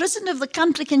 A president of the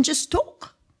country can just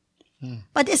talk.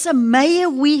 But as a mayor,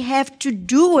 we have to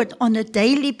do it on a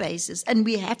daily basis, and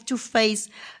we have to face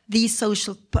these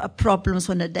social problems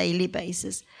on a daily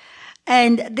basis.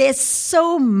 And there's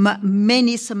so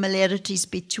many similarities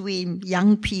between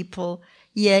young people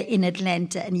here in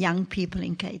Atlanta and young people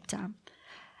in Cape Town.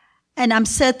 And I'm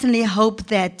certainly hope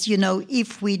that,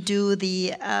 if we do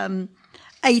the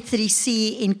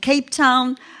A3C in Cape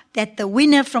Town, that the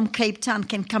winner from Cape Town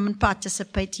can come and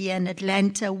participate here in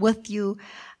Atlanta with you.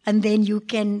 And then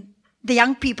the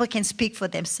young people can speak for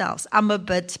themselves. I'm a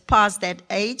bit past that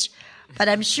age, but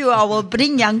I'm sure I will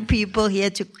bring young people here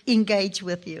to engage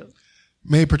with you.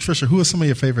 May Patricia, who are some of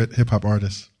your favorite hip-hop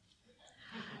artists?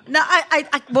 No,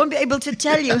 I won't be able to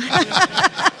tell you.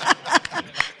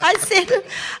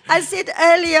 I said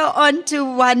earlier on to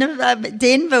one of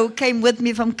Denver who came with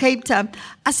me from Cape Town,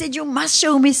 I said, you must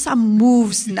show me some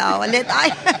moves now.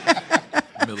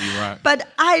 But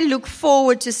I look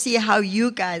forward to see how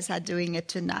you guys are doing it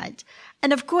tonight.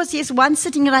 And of course, there's one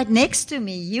sitting right next to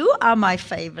me. You are my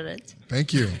favorite.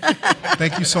 Thank you.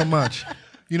 Thank you so much.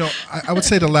 I would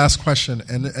say the last question,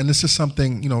 and this is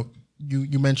something,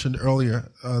 you mentioned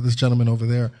earlier, this gentleman over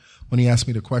there, when he asked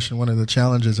me the question, one of the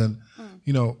challenges, and,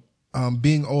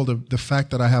 being older, the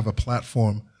fact that I have a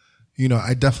platform,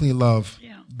 I definitely love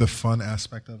the fun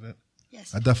aspect of it.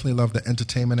 Yes. I definitely love the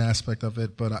entertainment aspect of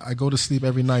it, but I go to sleep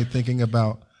every night thinking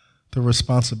about the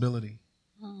responsibility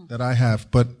that I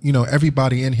have. But,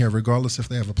 everybody in here, regardless if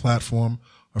they have a platform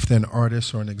or if they're an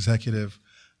artist or an executive,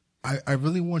 I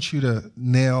really want you to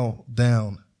nail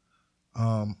down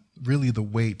really the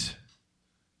weight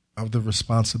of the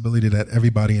responsibility that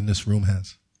everybody in this room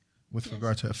has with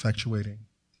regard to effectuating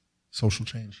social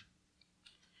change.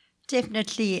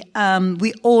 Definitely.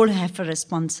 We all have a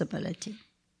responsibility.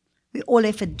 We all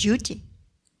have a duty.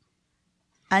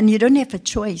 And you don't have a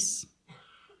choice.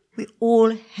 We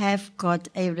all have got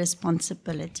a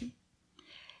responsibility.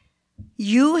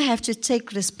 You have to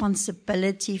take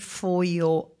responsibility for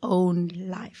your own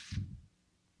life.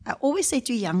 I always say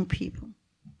to young people,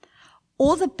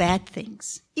 all the bad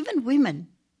things, even women,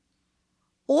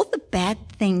 all the bad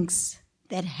things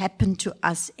that happen to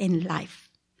us in life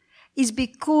is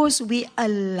because we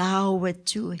allow it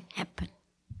to happen.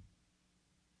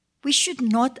 We should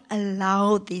not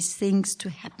allow these things to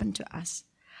happen to us.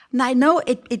 Now, I know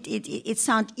it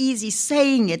sounds easy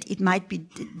saying it. It might be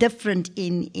different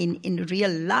in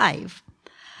real life.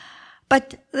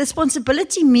 But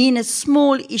responsibility means a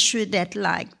small issue that,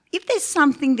 like, if there's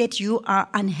something that you are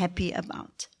unhappy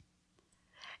about,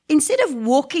 instead of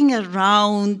walking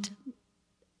around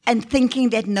and thinking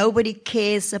that nobody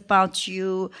cares about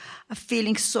you,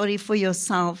 feeling sorry for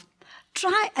yourself,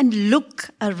 try and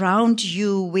look around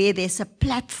you where there's a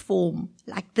platform,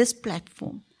 like this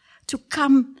platform, to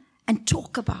come and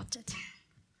talk about it.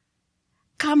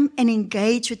 come and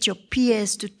engage with your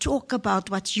peers to talk about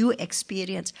what you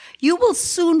experience, you will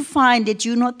soon find that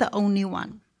you're not the only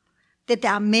one, that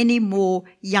there are many more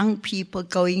young people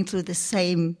going through the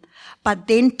same, but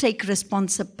then take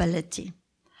responsibility.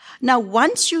 Now,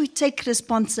 once you take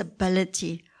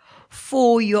responsibility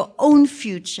for your own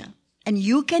future, and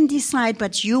you can decide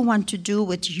what you want to do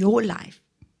with your life,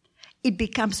 it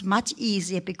becomes much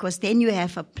easier because then you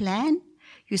have a plan.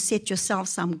 You set yourself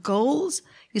some goals.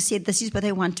 You said, this is what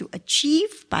I want to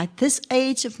achieve by this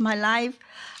age of my life.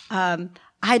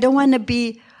 I don't want to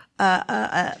be,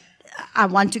 I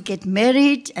want to get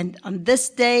married, and on this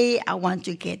day, I want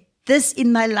to get this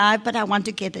in my life, but I want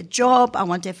to get a job. I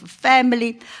want to have a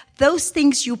family. Those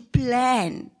things you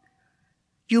plan.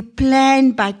 You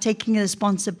plan by taking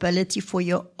responsibility for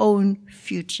your own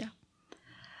future.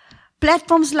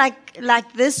 Platforms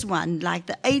like this one, like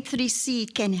the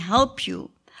A3C, can help you,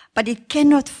 but it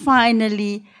cannot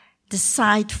finally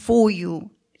decide for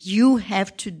you. You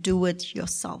have to do it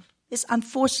yourself. There's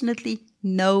unfortunately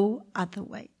no other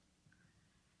way.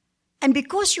 And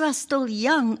because you are still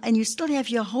young and you still have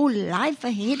your whole life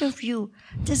ahead of you,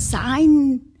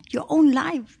 design your own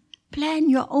life. Plan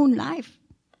your own life.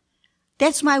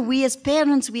 That's why we as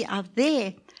parents, we are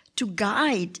there to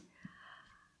guide.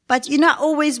 But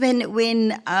always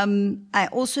when I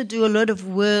also do a lot of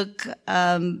work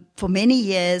for many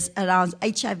years around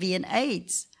HIV and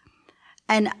AIDS.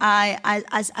 And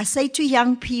I say to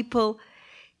young people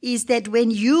is that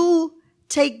when you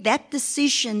take that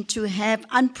decision to have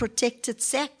unprotected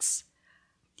sex,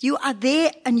 you are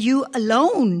there and you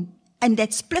alone. And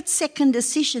that split-second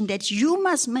decision that you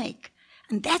must make.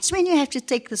 And that's when you have to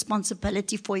take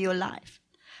responsibility for your life.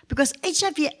 Because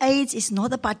HIV/AIDS is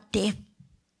not about death.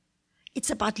 It's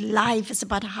about life. It's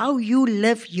about how you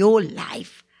live your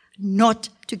life, not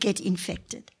to get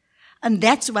infected. And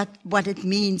that's what it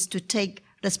means to take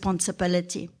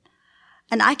responsibility.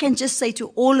 And I can just say to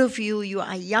all of you, you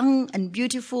are young and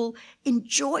beautiful.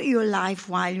 Enjoy your life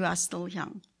while you are still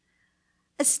young.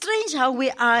 It's strange how we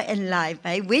are in life.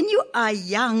 Eh? When you are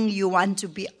young, you want to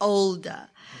be older.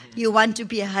 You want to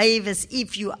behave as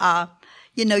if you are,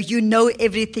 you know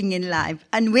everything in life.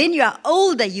 And when you are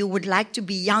older, you would like to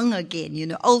be young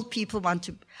again. Old people want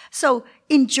to. So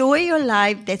enjoy your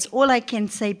life. That's all I can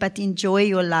say, but enjoy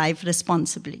your life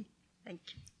responsibly. Thank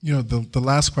you. The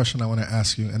last question I want to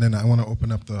ask you, and then I want to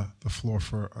open up the floor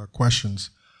for questions.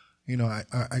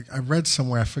 I read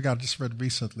somewhere, I forgot, I just read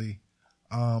recently,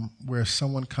 where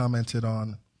someone commented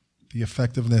on the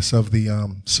effectiveness of the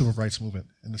civil rights movement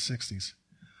in the 60s.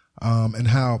 And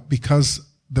how, because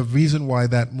the reason why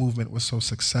that movement was so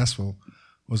successful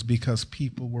was because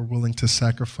people were willing to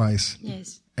sacrifice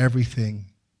everything,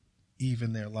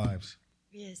 even their lives.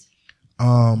 Yes.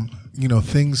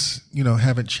 Things,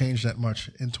 haven't changed that much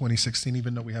in 2016,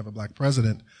 even though we have a black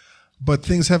president. But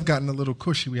things have gotten a little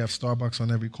cushy. We have Starbucks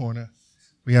on every corner.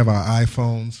 We have our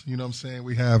iPhones. You know what I'm saying?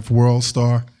 We have World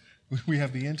Star. We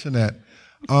have the internet.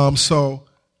 So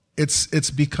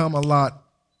it's become a lot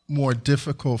more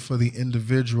difficult for the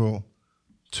individual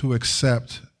to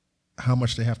accept how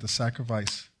much they have to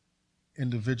sacrifice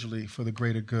individually for the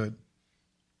greater good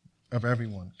of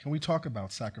everyone. Can we talk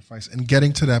about sacrifice and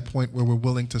getting to that point where we're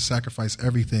willing to sacrifice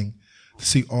everything to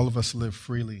see all of us live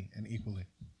freely and equally?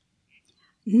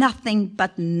 Nothing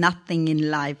but nothing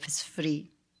in life is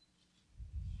free.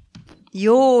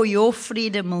 Your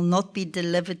freedom will not be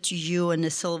delivered to you on a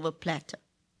silver platter.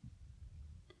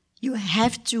 You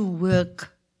have to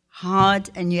work hard,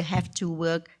 and you have to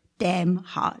work damn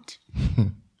hard.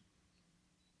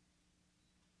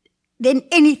 Then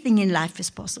anything in life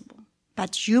is possible.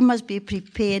 But you must be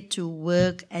prepared to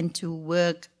work and to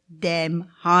work damn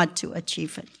hard to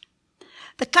achieve it.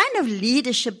 The kind of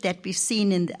leadership that we've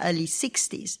seen in the early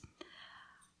 60s,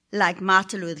 like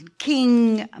Martin Luther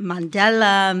King,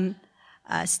 Mandela,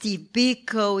 Steve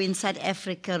Biko in South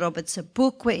Africa, Robert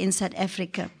Sobukwe in South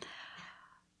Africa,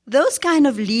 those kind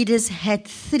of leaders had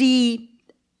three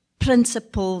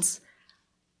principles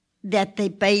that they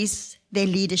base their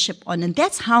leadership on, and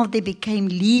that's how they became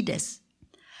leaders.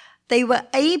 They were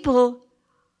able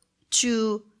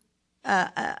to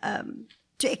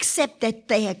accept that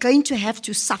they are going to have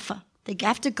to suffer. They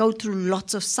have to go through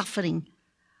lots of suffering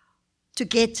to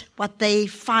get what they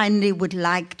finally would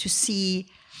like to see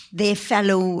their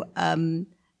fellow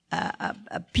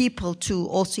people to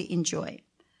also enjoy.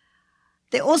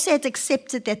 They also had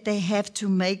accepted that they have to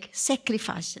make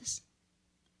sacrifices.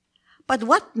 But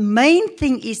what main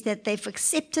thing is that they've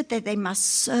accepted that they must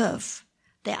serve.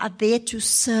 They are there to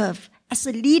serve. As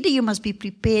a leader, you must be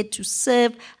prepared to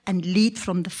serve and lead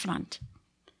from the front.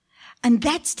 And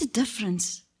that's the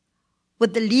difference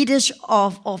with the leaders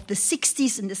of the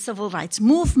 60s and the civil rights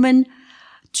movement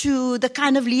to the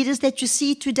kind of leaders that you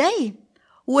see today,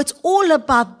 who it's all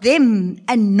about them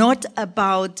and not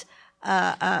about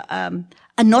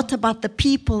the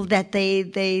people that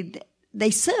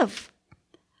they serve.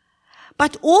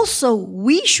 But also,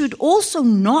 we should also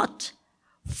not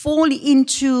fall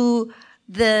into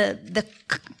the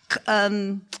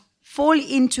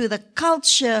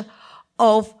culture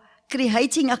of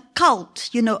creating a cult,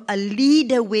 a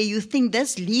leader where you think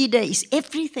this leader is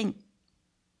everything.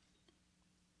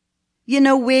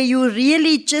 Where you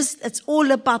really it's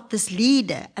all about this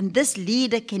leader, and this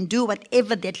leader can do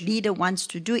whatever that leader wants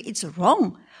to do. It's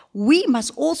wrong. We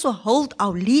must also hold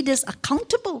our leaders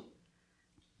accountable.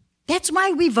 That's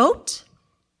why we vote.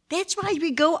 That's why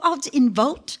we go out and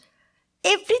vote.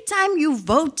 Every time you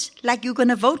vote, like you're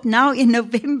going to vote now in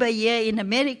November here in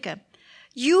America,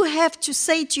 you have to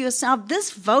say to yourself,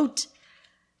 this vote,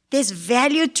 there's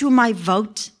value to my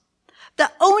vote.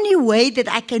 The only way that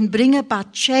I can bring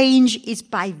about change is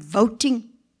by voting.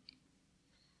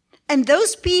 And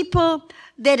those people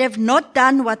that have not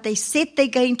done what they said they're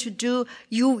going to do,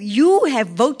 you have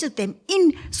voted them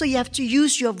in, so you have to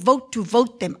use your vote to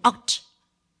vote them out.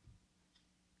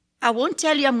 I won't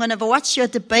tell you, I'm going to watch your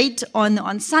debate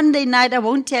on Sunday night. I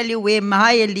won't tell you where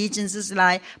my allegiances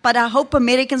lie, but I hope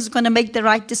Americans are going to make the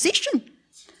right decision.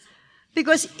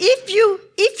 Because if you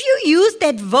use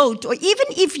that vote, or even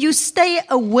if you stay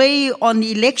away on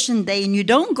the election day and you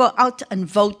don't go out and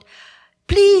vote,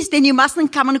 please, then you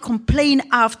mustn't come and complain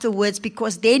afterwards,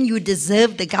 because then you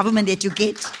deserve the government that you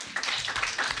get.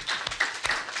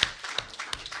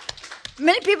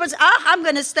 Many people say, I'm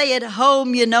going to stay at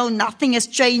home, nothing has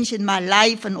changed in my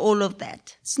life and all of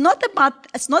that. It's not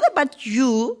about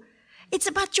you. It's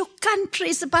about your country.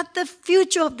 It's about the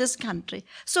future of this country.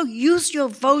 So use your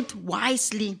vote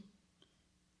wisely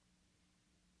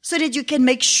so that you can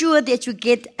make sure that you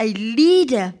get a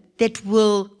leader that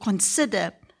will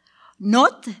consider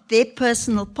not their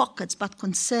personal pockets, but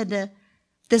consider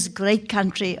this great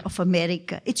country of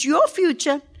America. It's your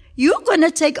future. You're going to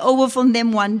take over from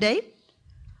them one day.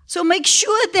 So make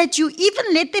sure that you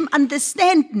even let them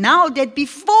understand now that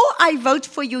before I vote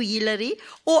for you, Hillary,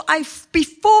 or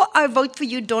before I vote for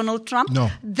you, Donald Trump,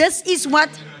 this is what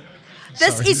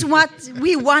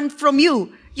we want from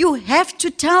you. You have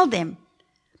to tell them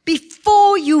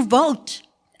before you vote,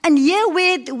 and hear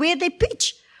where they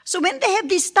pitch. So when they have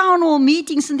these town hall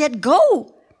meetings and that,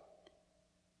 go.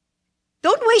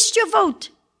 Don't waste your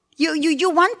vote. You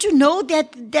want to know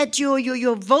that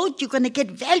your vote, you're going to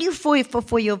get value for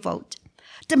your vote.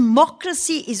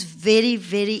 Democracy is very,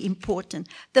 very important.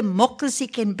 Democracy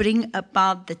can bring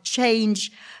about the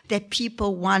change that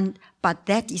people want, but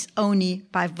that is only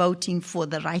by voting for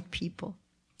the right people.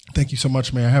 Thank you so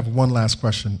much, Mayor. I have one last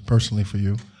question personally for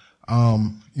you.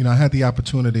 I had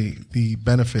the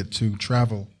benefit to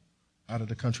travel out of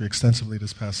the country extensively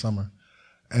this past summer.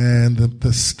 And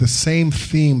the same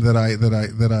theme that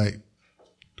I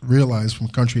realized from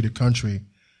country to country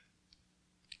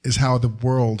is how the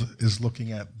world is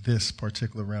looking at this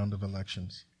particular round of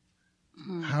elections.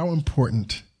 Mm-hmm. How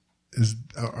important is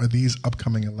this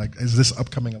upcoming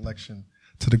election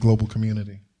to the global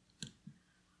community?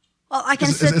 Well, I can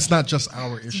it's not just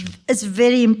our issue. It's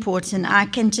very important. I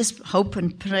can just hope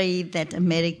and pray that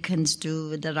Americans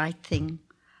do the right thing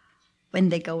when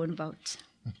they go and vote.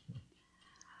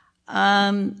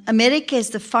 America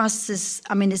is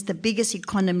it's the biggest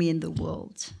economy in the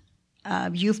world.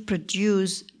 You've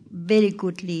produced very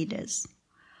good leaders.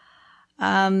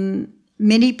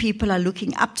 Many people are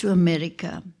looking up to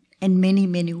America in many,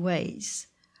 many ways,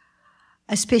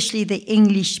 especially the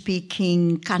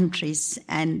English-speaking countries,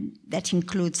 and that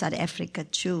includes South Africa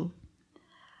too.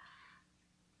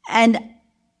 And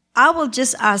I will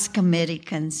just ask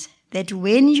Americans that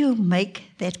when you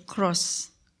make that cross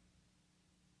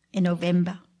in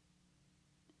November,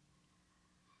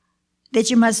 that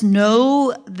you must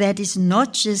know that it's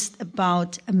not just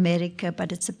about America,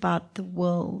 but it's about the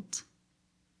world.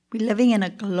 We're living in a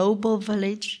global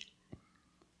village.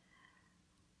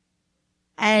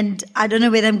 And I don't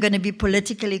know whether I'm going to be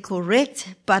politically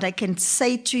correct, but I can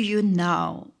say to you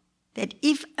now that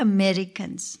if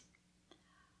Americans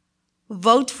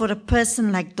vote for a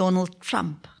person like Donald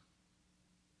Trump,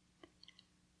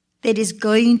 that is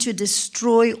going to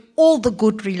destroy all the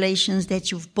good relations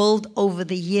that you've built over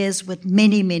the years with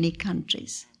many, many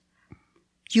countries.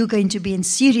 You're going to be in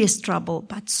serious trouble,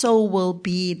 but so will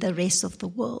be the rest of the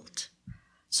world.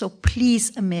 So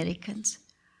please, Americans,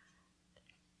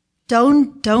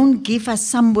 don't give us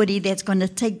somebody that's going to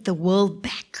take the world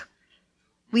back.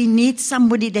 We need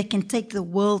somebody that can take the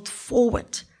world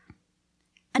forward.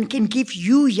 and can give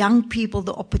you young people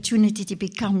the opportunity to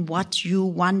become what you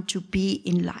want to be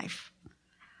in life.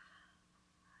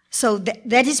 So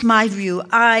that is my view.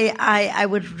 I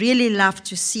would really love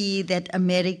to see that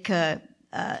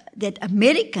that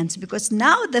Americans, because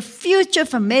now the future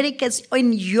of America is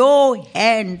in your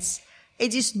hands.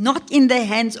 It is not in the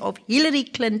hands of Hillary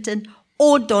Clinton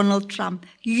or Donald Trump.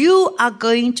 You are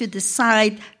going to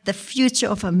decide the future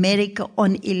of America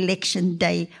on election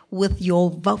day with your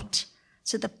vote.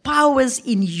 So the power is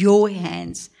in your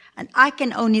hands. And I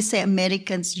can only say,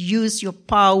 Americans, use your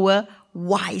power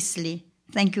wisely.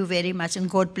 Thank you very much, and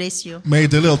God bless you. May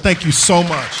DeLille, thank you so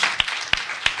much.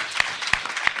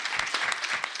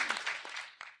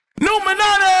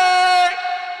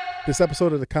 This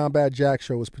episode of the Combat Jack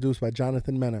Show was produced by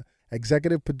Jonathan Mena,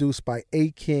 executive produced by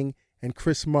A. King and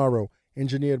Chris Morrow,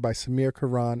 engineered by Samir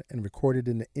Karan, and recorded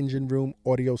in the Engine Room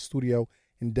Audio Studio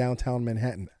in downtown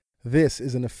Manhattan. This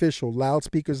is an official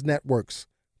Loudspeakers Networks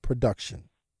production.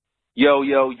 Yo,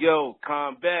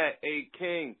 Combat, A.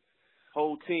 King,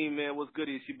 whole team, man, what's good?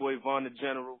 It's your boy Von the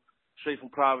General, straight from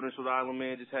Providence, Rhode Island,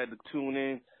 man. Just had to tune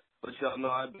in. But y'all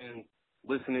know I've been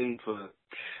listening for,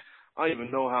 I don't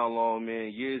even know how long,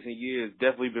 man, years and years.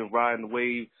 Definitely been riding the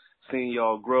wave, seeing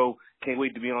y'all grow. Can't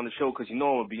wait to be on the show because you know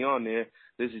I'm going to be on there.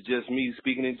 This is just me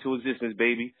speaking into existence,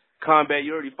 baby. Combat,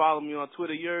 you already follow me on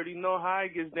Twitter. You already know how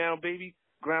it gets down, baby.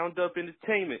 Ground Up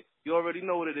Entertainment. You already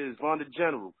know what it is. Von the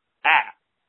General. Ah.